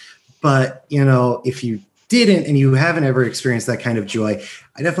kid. But, if you didn't and you haven't ever experienced that kind of joy,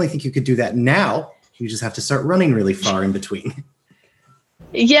 I definitely think you could do that now. You just have to start running really far in between.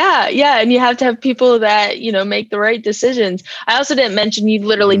 Yeah. And you have to have people that, make the right decisions. I also didn't mention you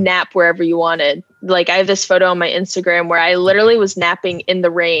literally nap wherever you wanted. Like I have this photo on my Instagram where I literally was napping in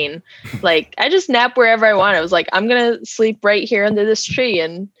the rain. Like I just nap wherever I want. I was like, I'm going to sleep right here under this tree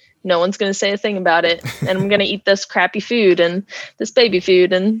and no one's going to say a thing about it. And I'm going to eat this crappy food and this baby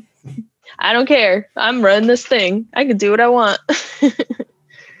food. And I don't care. I'm running this thing. I can do what I want.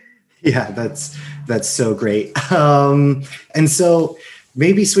 Yeah, that's so great. And so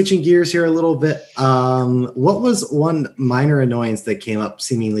maybe switching gears here a little bit. What was one minor annoyance that came up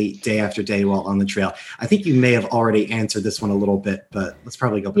seemingly day after day while on the trail? I think you may have already answered this one a little bit, but let's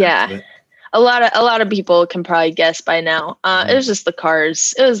probably go back to it. A lot of people can probably guess by now. It was just the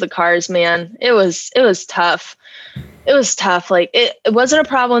cars. It was the cars, man. It was tough. It was tough. Like it wasn't a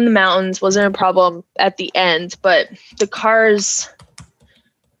problem in the mountains, wasn't a problem at the end, but the cars,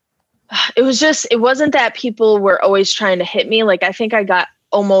 it wasn't that people were always trying to hit me. Like I think I got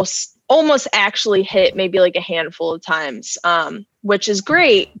almost actually hit maybe like a handful of times, which is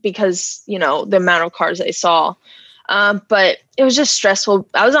great because, the amount of cars I saw. But it was just stressful.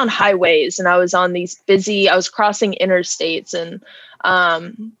 I was on highways and I was on I was crossing interstates and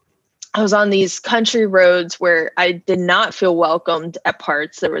I was on these country roads where I did not feel welcomed at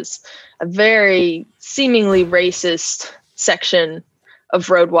parts. There was a very seemingly racist section of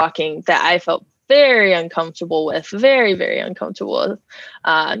road walking that I felt very uncomfortable with, very, very uncomfortable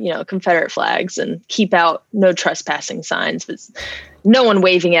with, Confederate flags and keep out, no trespassing signs, but no one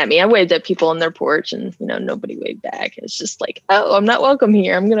waving at me. I waved at people on their porch and, nobody waved back. It's just like, oh, I'm not welcome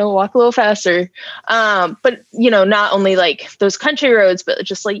here. I'm going to walk a little faster. But, not only like those country roads, but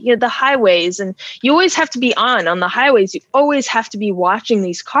just like, the highways, and you always have to be on the highways. You always have to be watching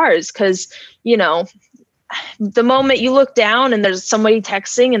these cars because, the moment you look down and there's somebody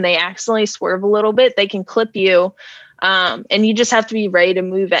texting and they accidentally swerve a little bit, they can clip you. And you just have to be ready to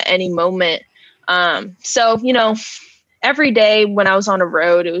move at any moment. So, every day when I was on a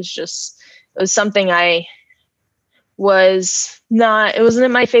road, it was something it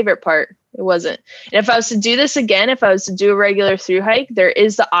wasn't my favorite part. It wasn't. And if I was to do this again, if I was to do a regular through hike, there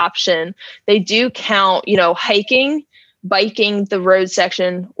is the option. They do count, hiking, biking the road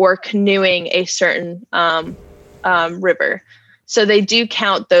section, or canoeing a certain river. So they do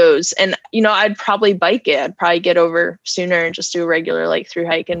count those. And, I'd probably bike it. I'd probably get over sooner and just do a regular like through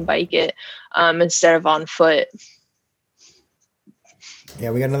hike and bike it instead of on foot.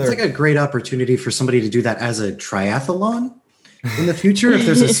 Yeah, we got another. It's like a great opportunity for somebody to do that as a triathlon in the future. If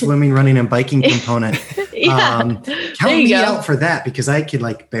there's a swimming, running, and biking component, count me out for that because I could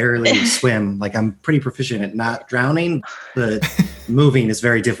like barely swim. Like I'm pretty proficient at not drowning, but moving is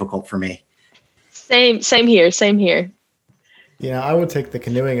very difficult for me. Same here. I would take the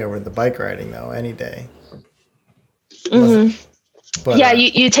canoeing over the bike riding though any day. Mm-hmm. But, yeah,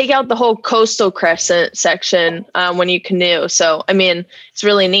 you take out the whole coastal crescent section when you canoe. So, I mean, it's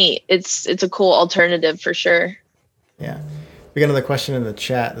really neat. It's a cool alternative for sure. Yeah. We got another question in the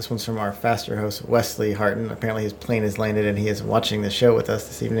chat. This one's from our faster host, Wesley Harton. Apparently his plane has landed and he is watching the show with us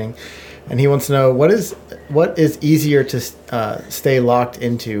this evening. And he wants to know, what is easier to stay locked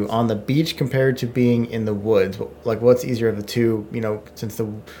into, on the beach compared to being in the woods? Like, what's easier of the two? You know, since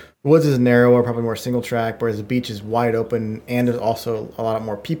the woods is narrower, probably more single track, whereas the beach is wide open, and there's also a lot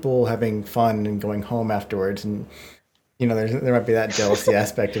more people having fun and going home afterwards. And, you know, there might be that jealousy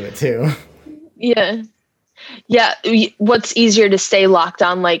aspect of it too. Yeah. Yeah. What's easier to stay locked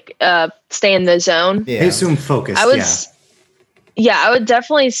on, like stay in the zone? Yeah. I assume focus. I would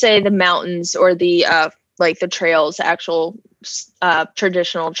definitely say the mountains or the like the trails, actual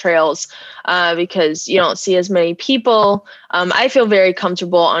traditional trails, because you don't see as many people. I feel very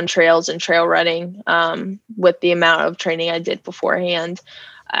comfortable on trails and trail running with the amount of training I did beforehand.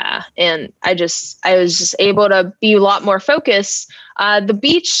 And I was just able to be a lot more focused. The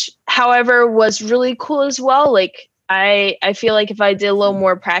beach, however, was really cool as well. Like I feel like if I did a little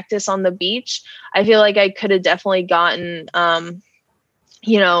more practice on the beach, I feel like I could have definitely gotten, a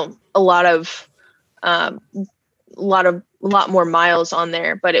lot more miles on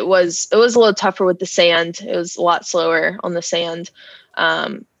there, but it was a little tougher with the sand. It was a lot slower on the sand.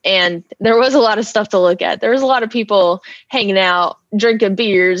 And there was a lot of stuff to look at. There was a lot of people hanging out, drinking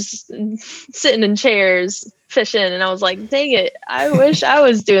beers, sitting in chairs, fishing. And I was like, dang it, I wish I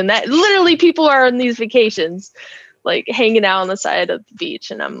was doing that. Literally, people are on these vacations, like hanging out on the side of the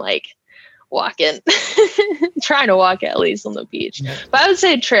beach. And I'm like walking, trying to walk at least on the beach. Yeah. But I would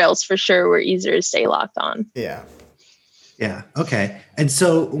say trails for sure were easier to stay locked on. Yeah. Yeah. Okay. And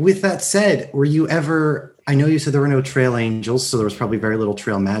so with that said, were you ever, I know you said there were no trail angels, so there was probably very little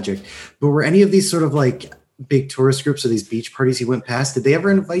trail magic, but were any of these sort of like big tourist groups or these beach parties you went past, did they ever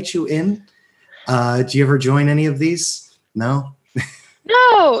invite you in? Do you ever join any of these? No?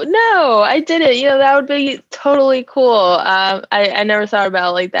 No, I didn't. You know, that would be totally cool. I never thought about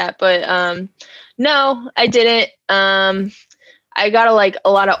it like that, but no, I didn't. I got a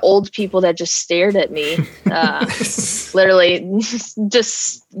lot of old people that just stared at me. Literally,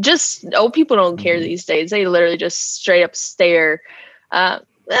 just old people don't care these days. They literally just straight up stare.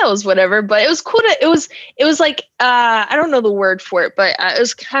 That was whatever, but it was cool. It was like, I don't know the word for it, but it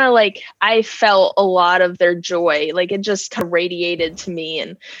was kind of like I felt a lot of their joy. Like it just kind of radiated to me,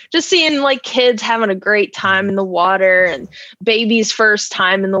 and just seeing like kids having a great time in the water, and babies' first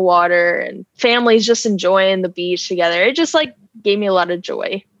time in the water, and families just enjoying the beach together. It just like gave me a lot of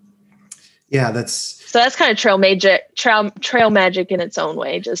joy. Yeah, so that's kind of trail magic in its own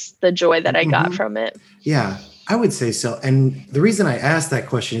way. Just the joy that I got from it. Yeah. I would say so. And the reason I asked that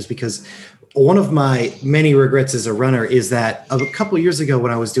question is because one of my many regrets as a runner is that a couple of years ago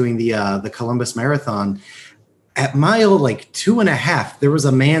when I was doing the Columbus Marathon, at mile like 2.5, there was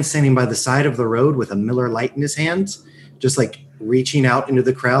a man standing by the side of the road with a Miller Lite in his hands, just like reaching out into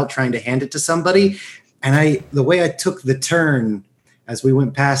the crowd, trying to hand it to somebody. And the way I took the turn as we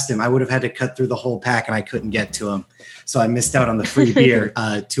went past him, I would have had to cut through the whole pack and I couldn't get to him. So I missed out on the free beer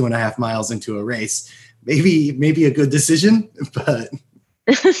 2.5 miles into a race. Maybe a good decision, but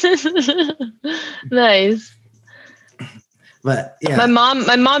nice. But yeah,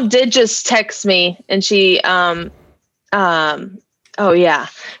 my mom did just text me, and she she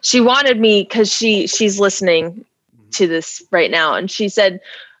wanted me, because she's listening to this right now, and she said,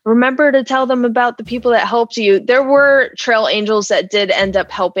 remember to tell them about the people that helped you. There were trail angels that did end up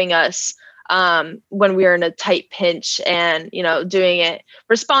helping us when we were in a tight pinch, and doing it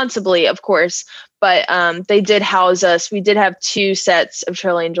responsibly, of course. But they did house us. We did have 2 sets of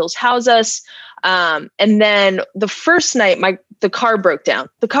trail angels house us. And then the first night, the car broke down.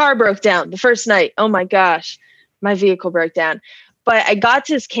 The first night. Oh my gosh, my vehicle broke down. But I got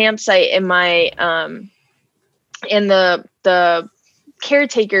to this campsite, and the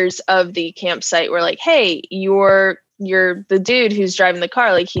caretakers of the campsite were like, "Hey, you're the dude who's driving the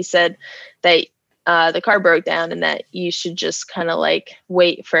car." Like, he said that the car broke down and that you should just kind of like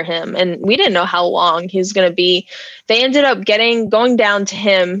wait for him. And we didn't know how long he was going to be. They ended up going down to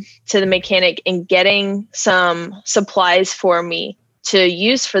him, to the mechanic, and getting some supplies for me to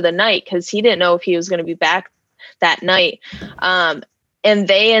use for the night, because he didn't know if he was going to be back that night. And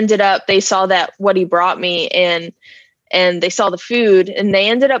they saw that what he brought me, and they saw the food, and they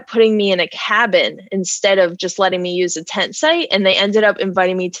ended up putting me in a cabin instead of just letting me use a tent site. And they ended up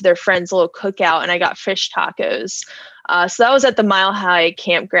inviting me to their friend's little cookout, and I got fish tacos. So that was at the Mile High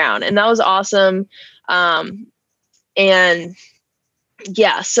campground, and that was awesome. And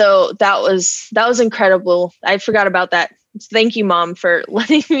yeah, so that was incredible. I forgot about that thank you, Mom, for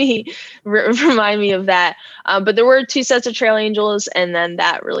letting me remind me of that. But there were 2 sets of trail angels, and then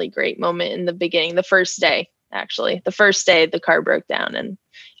that really great moment in the beginning, the first day, actually. The first day the car broke down, and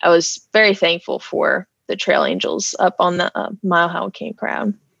I was very thankful for the trail angels up on the Mile High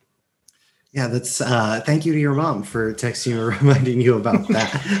campground. Yeah, that's thank you to your mom for texting and reminding you about that.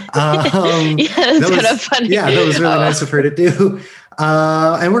 It's kind of funny. Yeah, that was really nice of her to do.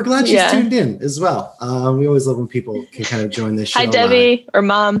 And we're glad she's tuned in as well. We always love when people can kind of join this show. Hi, Debbie, or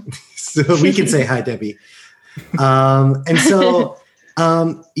Mom. So we can say hi, Debbie. And so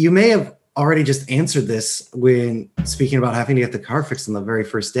you may have already just answered this when speaking about having to get the car fixed on the very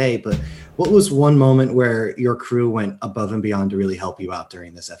first day, but what was one moment where your crew went above and beyond to really help you out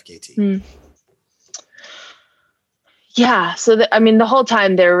during this FKT? Yeah. So, the whole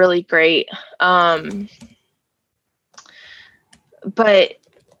time they're really great. But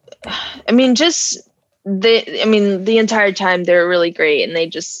the entire time they're really great, and they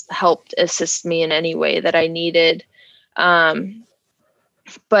just helped assist me in any way that I needed.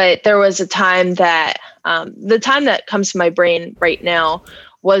 But there was a time that, the time that comes to my brain right now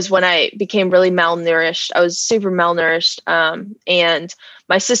was when I became really malnourished. I was super malnourished. And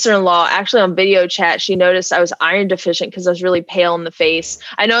my sister-in-law, actually on video chat, she noticed I was iron deficient because I was really pale in the face.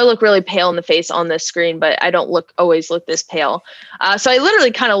 I know I look really pale in the face on this screen, but I don't always look this pale. So I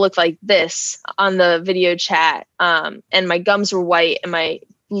literally kind of looked like this on the video chat. And my gums were white and my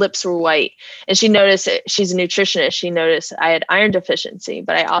lips were white. And she noticed it. She's a nutritionist. She noticed I had iron deficiency,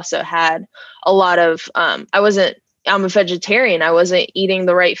 but I also had a lot of, I'm a vegetarian. I wasn't eating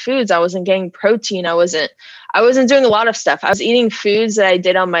the right foods. I wasn't getting protein. I wasn't doing a lot of stuff. I was eating foods that I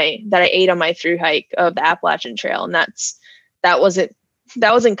ate on my through hike of the Appalachian Trail. And that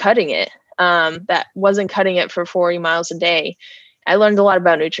wasn't cutting it. That wasn't cutting it for 40 miles a day. I learned a lot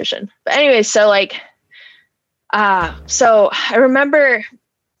about nutrition, but anyway, so I remember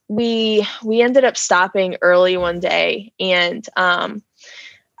we ended up stopping early one day, and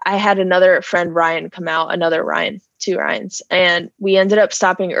I had another friend, Ryan, come out, two Ryans, and we ended up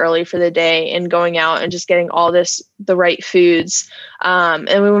stopping early for the day and going out and just getting the right foods. And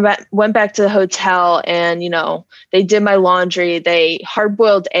we went back to the hotel, and, they did my laundry. They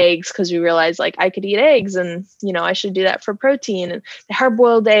hard-boiled eggs because we realized I could eat eggs, and, I should do that for protein. And they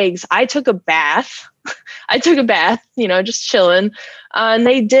hard-boiled eggs. I took a bath, just chilling. And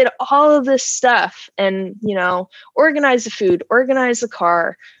they did all of this stuff and, organized the food, organized the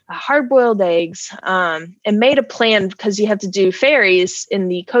car, hard-boiled eggs, and made a plan because you have to do ferries in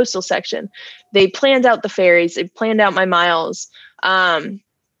the coastal section. They planned out the ferries. They planned out my miles.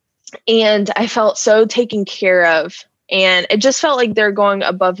 And I felt so taken care of. And it just felt like they're going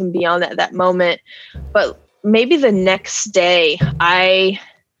above and beyond at that moment. But maybe the next day, I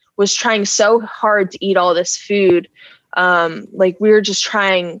was trying so hard to eat all this food. We were just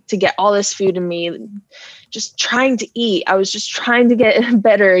trying to get all this food in me, just trying to eat. I was just trying to get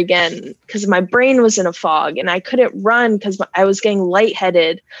better again because my brain was in a fog, and I couldn't run because I was getting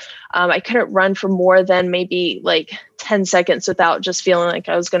lightheaded. I couldn't run for more than maybe 10 seconds without just feeling like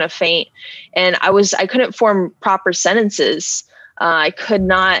I was going to faint. And I couldn't form proper sentences. I could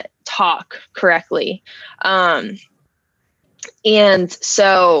not talk correctly. And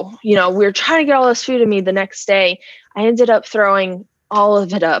so, we were trying to get all this food in me the next day. I ended up throwing all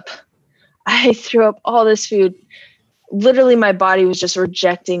of it up. I threw up all this food. Literally, my body was just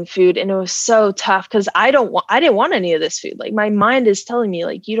rejecting food. And it was so tough because I didn't want any of this food. My mind is telling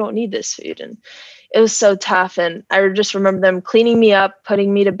me, you don't need this food. And it was so tough. And I just remember them cleaning me up,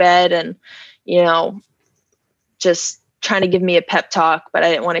 putting me to bed, and, just trying to give me a pep talk, but I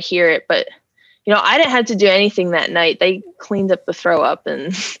didn't want to hear it. But I didn't have to do anything that night. They cleaned up the throw up,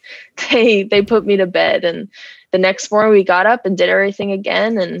 and they put me to bed. And the next morning we got up and did everything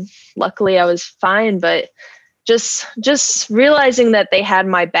again. And luckily I was fine, but just realizing that they had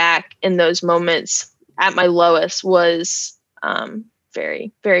my back in those moments at my lowest was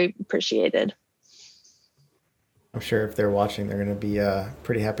very, very appreciated. I'm sure if they're watching, they're going to be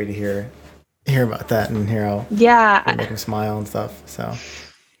pretty happy to hear about that and hear how they make them smile and stuff. So,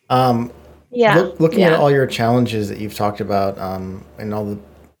 looking at all your challenges that you've talked about, and all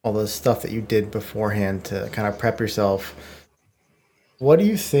the stuff that you did beforehand to kind of prep yourself, what do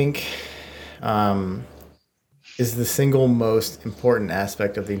you think is the single most important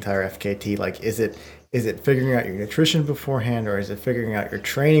aspect of the entire FKT? Is it figuring out your nutrition beforehand, or is it figuring out your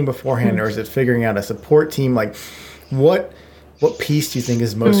training beforehand, or is it figuring out a support team? What piece do you think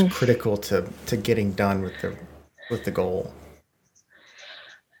is most critical to getting done with the goal?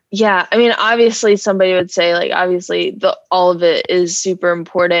 Yeah, obviously somebody would say, obviously all of it is super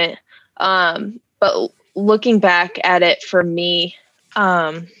important. But looking back at it for me,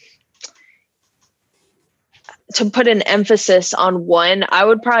 to put an emphasis on one, I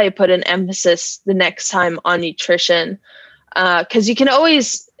would probably put an emphasis the next time on nutrition. Cause you can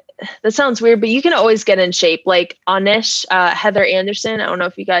always, that sounds weird, but you can always get in shape. Like Anish, Heather Anderson, I don't know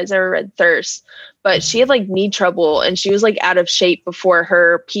if you guys ever read Thirst, but she had like knee trouble and she was like out of shape before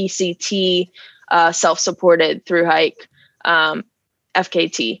her PCT, self-supported through hike,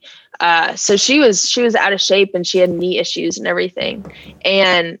 FKT. So she was out of shape and she had knee issues and everything.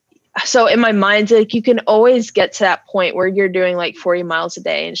 And so in my mind, like you can always get to that point where you're doing like 40 miles a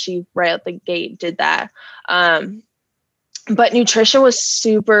day. And she right out the gate did that. But nutrition was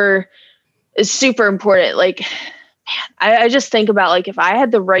super important. Like, man, I just think about like, if I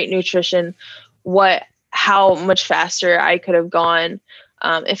had the right nutrition, how much faster I could have gone.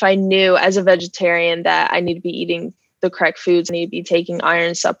 If I knew as a vegetarian that I need to be eating the correct foods, I need to be taking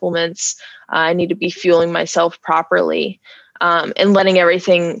iron supplements, I need to be fueling myself properly, and letting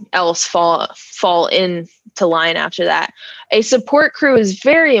everything else fall into line after that. A support crew is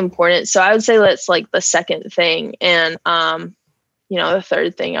very important. So I would say that's like the second thing. And, the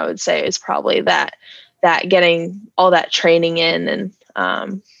third thing I would say is probably that getting all that training in and,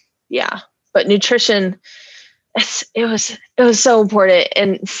 but nutrition, it was so important,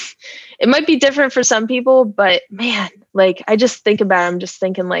 and it might be different for some people, but man, like I just think about it, I'm just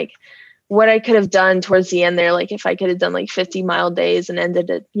thinking like what I could have done towards the end there. Like if I could have done like 50-mile days and ended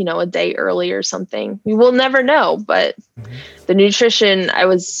it, a day early or something, we will never know. But the nutrition, I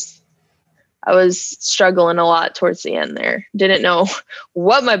was struggling a lot towards the end there. Didn't know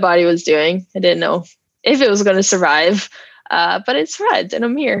what my body was doing. I didn't know if it was going to survive, but it survived, and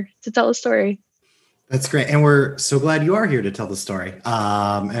I'm here to tell a story. That's great. And we're so glad you are here to tell the story.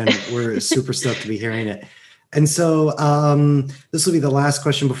 And we're super stoked to be hearing it. And so this will be the last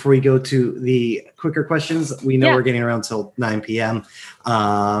question before we go to the quicker questions. We know we're getting around till 9 p.m.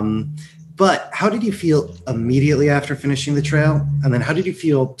 But how did you feel immediately after finishing the trail? And then how did you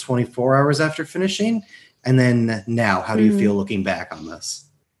feel 24 hours after finishing? And then now, how do you feel looking back on this?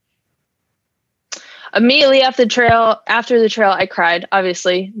 Immediately after the trail, I cried.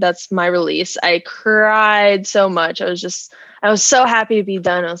 Obviously, that's my release. I cried so much. I was so happy to be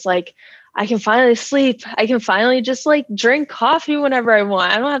done. I was like, I can finally sleep. I can finally just like drink coffee whenever I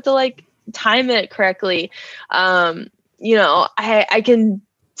want. I don't have to like time it correctly. I can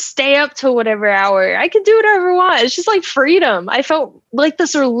stay up to whatever hour. I can do whatever I want. It's just like freedom. I felt like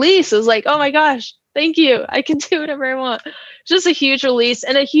this release. It was like, oh my gosh, thank you. I can do whatever I want. Just a huge release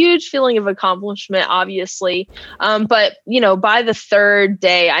and a huge feeling of accomplishment, obviously. But by the third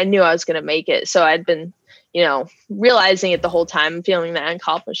day, I knew I was going to make it. So I'd been, realizing it the whole time, feeling that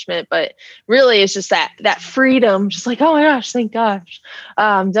accomplishment. But really, it's just that freedom, just like, oh my gosh, thank gosh,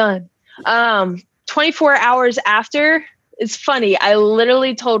 I'm done. 24 hours after, it's funny. I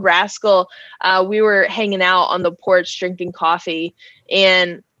literally told Rascal, we were hanging out on the porch drinking coffee,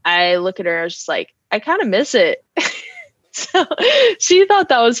 and I look at her, I was just like, I kind of miss it. So she thought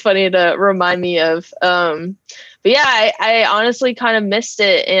that was funny to remind me of. But yeah, I honestly kind of missed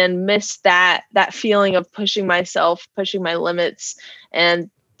it and missed that feeling of pushing myself, pushing my limits. And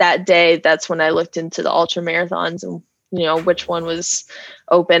that day, that's when I looked into the ultra marathons and, which one was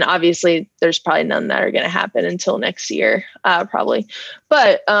open. Obviously, there's probably none that are going to happen until next year, probably.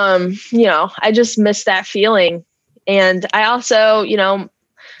 But, I just missed that feeling. And I also,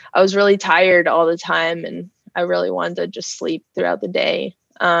 I was really tired all the time, and I really wanted to just sleep throughout the day.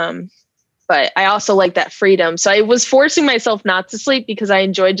 But I also like that freedom. So I was forcing myself not to sleep because I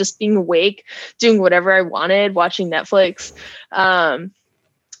enjoyed just being awake, doing whatever I wanted, watching Netflix. And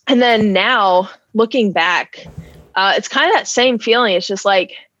then now looking back, it's kind of that same feeling. It's just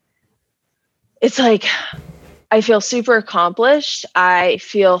like, I feel super accomplished. I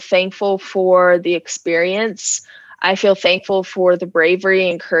feel thankful for the experience. I feel thankful for the bravery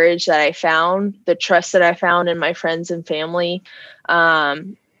and courage that I found, the trust that I found in my friends and family.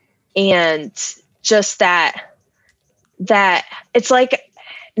 And just that it's like,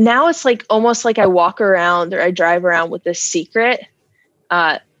 now it's like almost like I walk around or I drive around with this secret.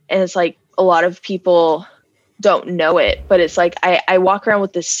 And it's like a lot of people don't know it, but it's like I walk around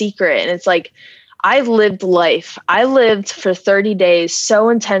with this secret, and it's like I lived life. I lived for 30 days so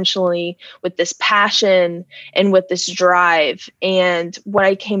intentionally with this passion and with this drive. And what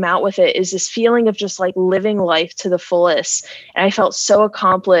I came out with it is this feeling of just like living life to the fullest. And I felt so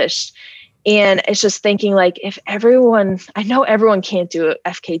accomplished. And it's just thinking like, I know everyone can't do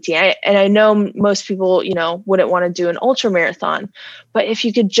FKT. And I know most people, wouldn't want to do an ultra marathon, but if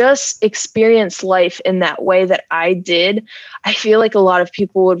you could just experience life in that way that I did, I feel like a lot of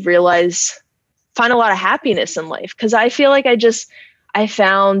people would find a lot of happiness in life. Cause I feel like I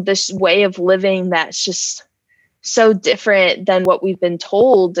found this way of living that's just so different than what we've been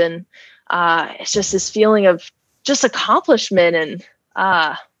told. And it's just this feeling of just accomplishment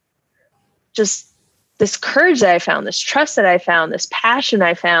and just this courage that I found, this trust that I found, this passion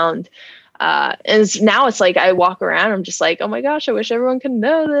I found. And now it's like I walk around, I'm just like, oh my gosh, I wish everyone could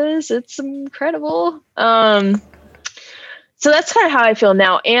know this. It's incredible. So that's kind of how I feel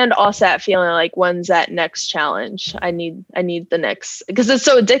now. And also that feeling like, when's that next challenge? I need the next, because it's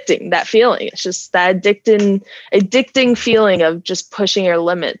so addicting, that feeling. It's just that addicting feeling of just pushing your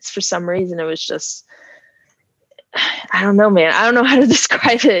limits. For some reason, it was just, I don't know, man. I don't know how to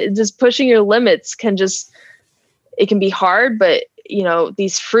describe it. Just pushing your limits it can be hard, but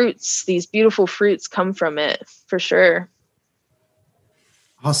these beautiful fruits come from it for sure.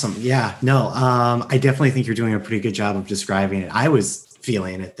 Awesome. Yeah, no, I definitely think you're doing a pretty good job of describing it. I was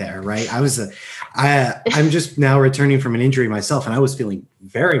feeling it there, right? I'm just now returning from an injury myself, and I was feeling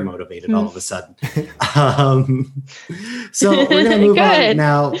very motivated all of a sudden. So we're going to move on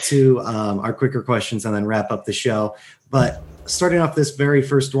now to our quicker questions and then wrap up the show. But starting off this very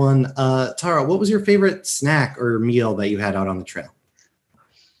first one, Tara, what was your favorite snack or meal that you had out on the trail?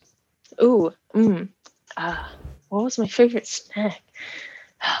 Ooh, what was my favorite snack?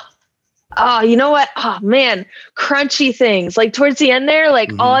 Oh, you know what? Oh man, crunchy things. Like towards the end there,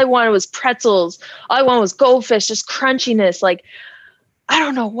 like all I wanted was pretzels. All I wanted was goldfish, just crunchiness. Like, I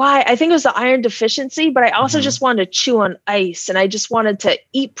don't know why. I think it was the iron deficiency, but I also just wanted to chew on ice, and I just wanted to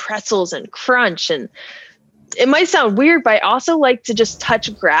eat pretzels and crunch. And it might sound weird, but I also like to just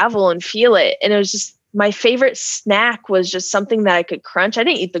touch gravel and feel it. And it was just, my favorite snack was just something that I could crunch. I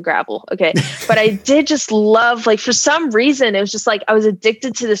didn't eat the gravel. Okay. But I did just love, like, for some reason, it was just like, I was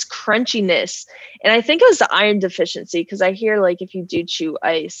addicted to this crunchiness. And I think it was the iron deficiency, because I hear like if you do chew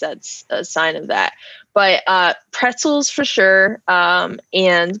ice, that's a sign of that. But pretzels for sure.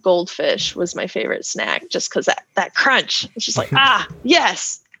 And goldfish was my favorite snack, just because that crunch. It's just like,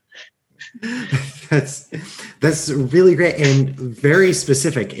 yes. That's really great and very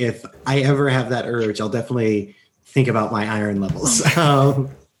specific. If I ever have that urge, I'll definitely think about my iron levels.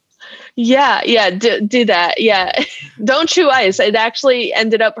 Yeah, do that. Yeah, don't chew ice. It actually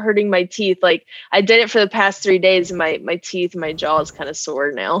ended up hurting my teeth. Like, I did it for the past 3 days, and my teeth and my jaw is kind of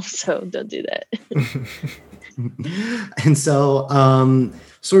sore now. So don't do that. And so,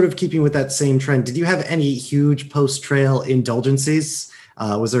 sort of keeping with that same trend, did you have any huge post-trail indulgences?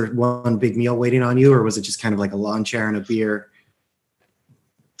 Was there one big meal waiting on you, or was it just kind of like a lawn chair and a beer?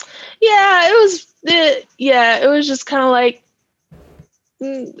 Yeah, it was just kind of like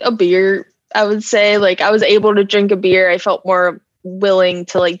a beer, I would say. Like, I was able to drink a beer. I felt more willing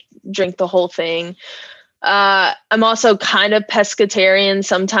to like drink the whole thing. I'm also kind of pescatarian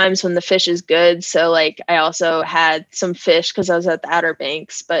sometimes when the fish is good. So like, I also had some fish because I was at the Outer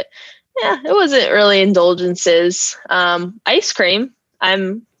Banks, but yeah, it wasn't really indulgences. Ice cream.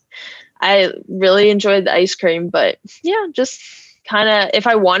 I really enjoyed the ice cream, but yeah, just kind of, if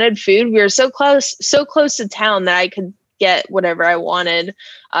I wanted food, we were so close to town that I could get whatever I wanted,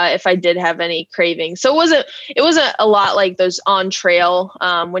 if I did have any cravings. So it wasn't a lot like those on trail.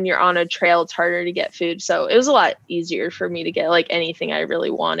 When you're on a trail, it's harder to get food. So it was a lot easier for me to get like anything I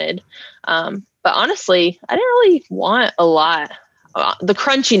really wanted. But honestly, I didn't really want a lot. The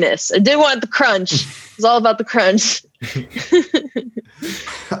crunchiness. I did want the crunch. It was all about the crunch.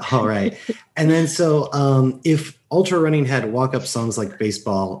 All right. And then so if ultra running had walk-up songs like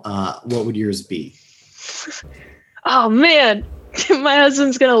baseball, what would yours be? Oh man, my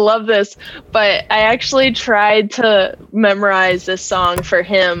husband's gonna love this, but I actually tried to memorize this song for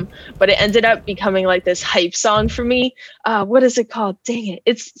him, but it ended up becoming like this hype song for me. What is it called? Dang it.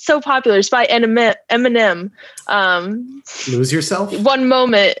 It's so popular. It's by Eminem. Lose Yourself? One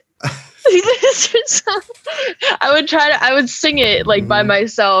Moment. I would sing it like by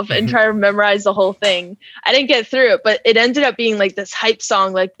myself and try to memorize the whole thing. I didn't get through it, but it ended up being like this hype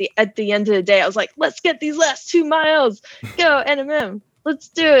song. Like at the end of the day, I was like, let's get these last 2 miles. Go Eminem. Let's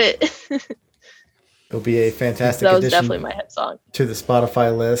do it. It'll be a fantastic that was addition definitely my hit song to the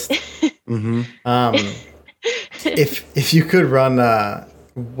Spotify list. If you could run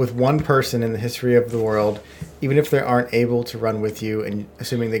with one person in the history of the world, even if they aren't able to run with you, and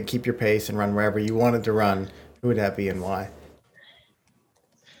assuming they keep your pace and run wherever you wanted to run, who would that be and why?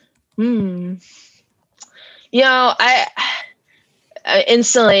 I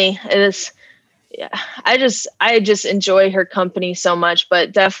instantly, it is, yeah, I just enjoy her company so much,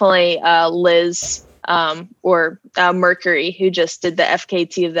 but definitely Liz or Mercury, who just did the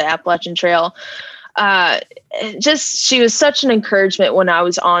FKT of the Appalachian Trail. She was such an encouragement when I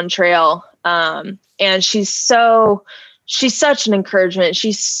was on trail. And she's such an encouragement.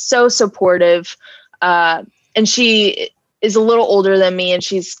 She's so supportive. And she is a little older than me, and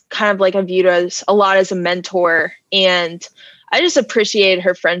she's kind of like, I viewed her as a lot as a mentor. And I just appreciate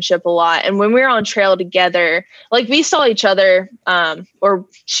her friendship a lot. And when we were on trail together, like we saw each other, or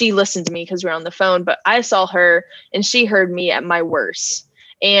she listened to me because we were on the phone, but I saw her and she heard me at my worst.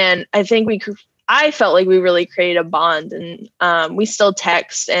 And I think I felt like we really created a bond, and we still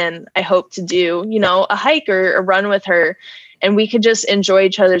text, and I hope to do, a hike or a run with her, and we could just enjoy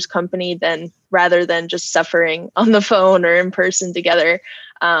each other's company rather than just suffering on the phone or in person together.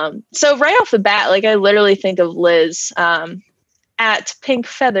 So right off the bat, like I literally think of Liz, at Pink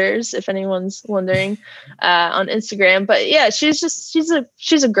Feathers, if anyone's wondering, on Instagram. But yeah,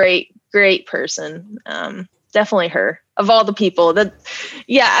 she's a great person. Definitely her of all the people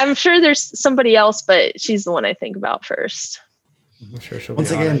I'm sure there's somebody else, but she's the one I think about first. I'm sure she'll Once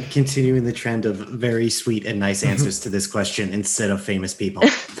again, continuing the trend of very sweet and nice answers to this question instead of famous people.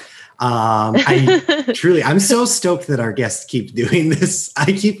 I'm so stoked that our guests keep doing this.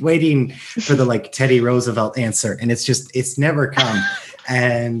 I keep waiting for the Teddy Roosevelt answer, and it's never come.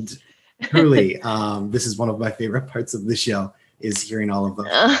 And truly, this is one of my favorite parts of the show, is hearing all of them.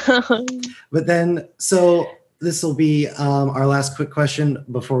 But then, so this will be our last quick question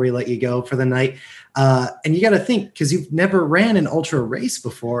before we let you go for the night. And you got to think, because you've never ran an ultra race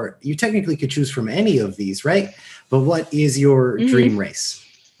before, you technically could choose from any of these, right? But what is your dream race?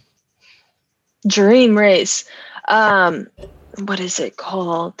 Dream race. What is it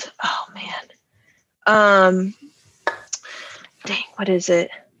called? Oh man. Dang, what is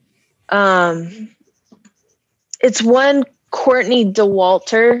it? It's one Courtney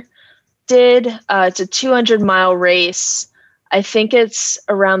Dauwalter did. It's a 200-mile race. I think it's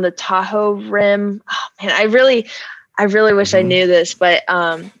around the Tahoe Rim. Oh man, I really wish I knew this, but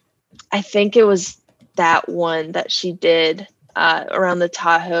I think it was that one that she did around the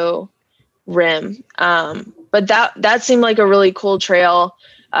Tahoe Rim. But that seemed like a really cool trail.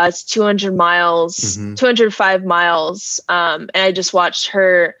 It's 200 miles, 205 miles. And I just watched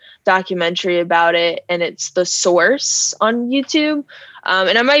her documentary about it, and it's The Source on YouTube.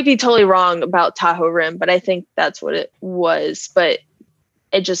 And I might be totally wrong about Tahoe Rim, but I think that's what it was. But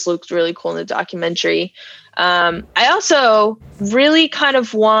it just looked really cool in the documentary. I also really kind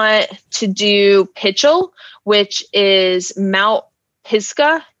of want to do Pitchell, which is Mount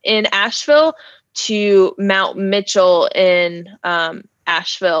Pisgah in Asheville to Mount Mitchell in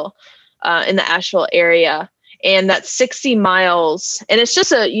Asheville, in the Asheville area. And that's 60 miles. And it's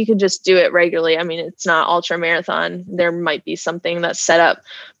just you can just do it regularly. I mean, it's not ultra marathon. There might be something that's set up,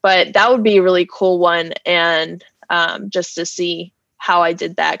 but that would be a really cool one. And just to see how I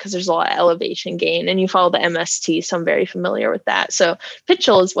did that, because there's a lot of elevation gain, and you follow the MST. So I'm very familiar with that. So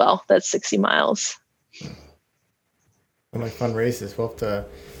Pitchell as well. That's 60 miles. Like fun races. We'll have to.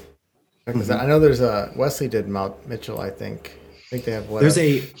 I know there's Wesley did Mount Mitchell, I think. I think they have There's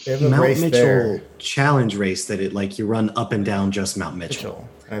a Mount Mitchell challenge race that you run up and down just Mount Mitchell.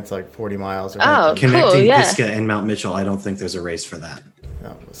 And it's like 40 miles. Connecting Pisgah and Mount Mitchell. I don't think there's a race for that.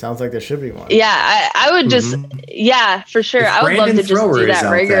 No, it sounds like there should be one. Yeah, I would just, for sure. I would love to just do that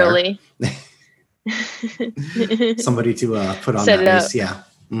regularly. Somebody to put on that race. Yeah.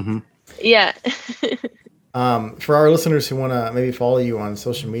 Mm-hmm. Yeah. For our listeners who want to maybe follow you on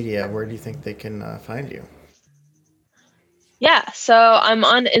social media, where do you think they can find you? Yeah, so I'm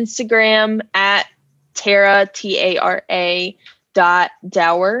on Instagram at Tara, Tara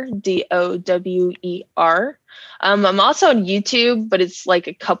 .Dower, Dower. I'm also on YouTube, but it's like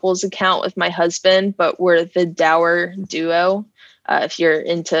a couples account with my husband, but we're the Dower Duo, if you're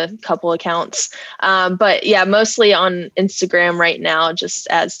into couple accounts. But yeah, mostly on Instagram right now, just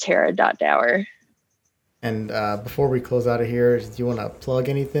as Tara.Dower. And before we close out of here, do you want to plug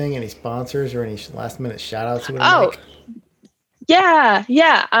anything, any sponsors or any last minute shout outs you want to make? Yeah.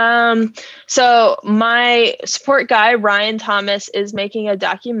 So my support guy, Ryan Thomas, is making a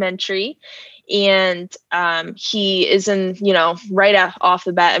documentary, and he is in, right off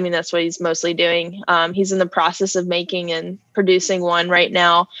the bat. I mean, that's what he's mostly doing. He's in the process of making and producing one right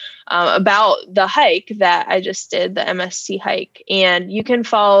now about the hike that I just did, the MST hike. And you can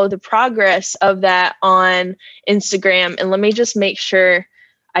follow the progress of that on Instagram. And let me just make sure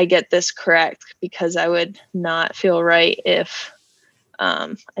I get this correct, because I would not feel right if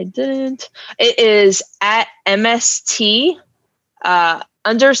I didn't. It is at MST _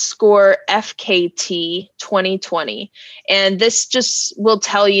 FKT 2020. And this just will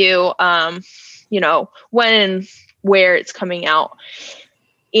tell you, when and where it's coming out.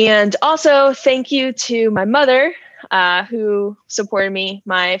 And also thank you to my mother. who supported me,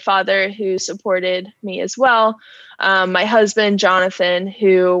 my father, who supported me as well, my husband, Jonathan,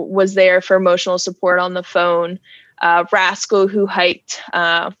 who was there for emotional support on the phone, Rascal, who hiked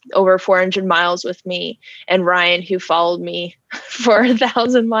over 400 miles with me, and Ryan, who followed me for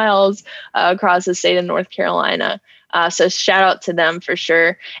 1,000 miles across the state of North Carolina. So shout out to them for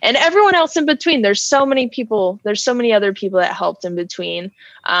sure. And everyone else in between. There's so many people. There's so many other people that helped in between.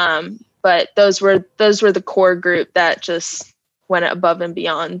 But those were the core group that just went above and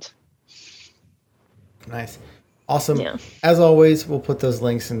beyond. Nice. Awesome. Yeah. As always, we'll put those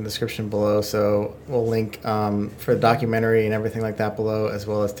links in the description below. So we'll link for the documentary and everything like that below, as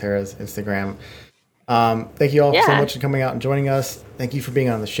well as Tara's Instagram. Thank you all so much for coming out and joining us. Thank you for being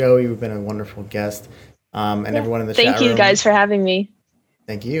on the show. You've been a wonderful guest. And everyone in the chat room. Thank you guys for having me.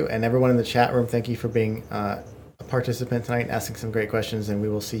 Thank you. And everyone in the chat room, thank you for being a participant tonight and asking some great questions. And we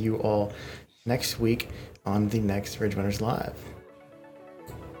will see you all next week on the next Ridge Runners Live.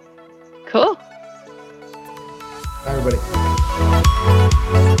 Cool. Bye, everybody.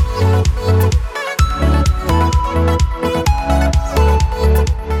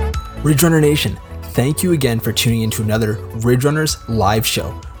 Ridge Runner Nation, thank you again for tuning in to another Ridge Runners live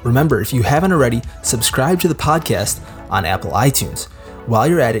show. Remember, if you haven't already, subscribe to the podcast on Apple iTunes. While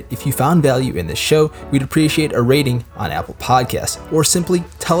you're at it, if you found value in this show, we'd appreciate a rating on Apple Podcasts, or simply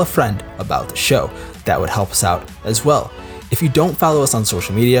tell a friend about the show. That would help us out as well. If you don't follow us on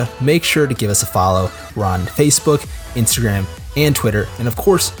social media, make sure to give us a follow. We're on Facebook, Instagram, and Twitter. And of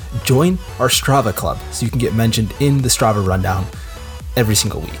course, join our Strava Club so you can get mentioned in the Strava Rundown every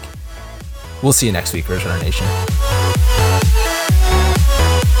single week. We'll see you next week, Ridge Runner Nation.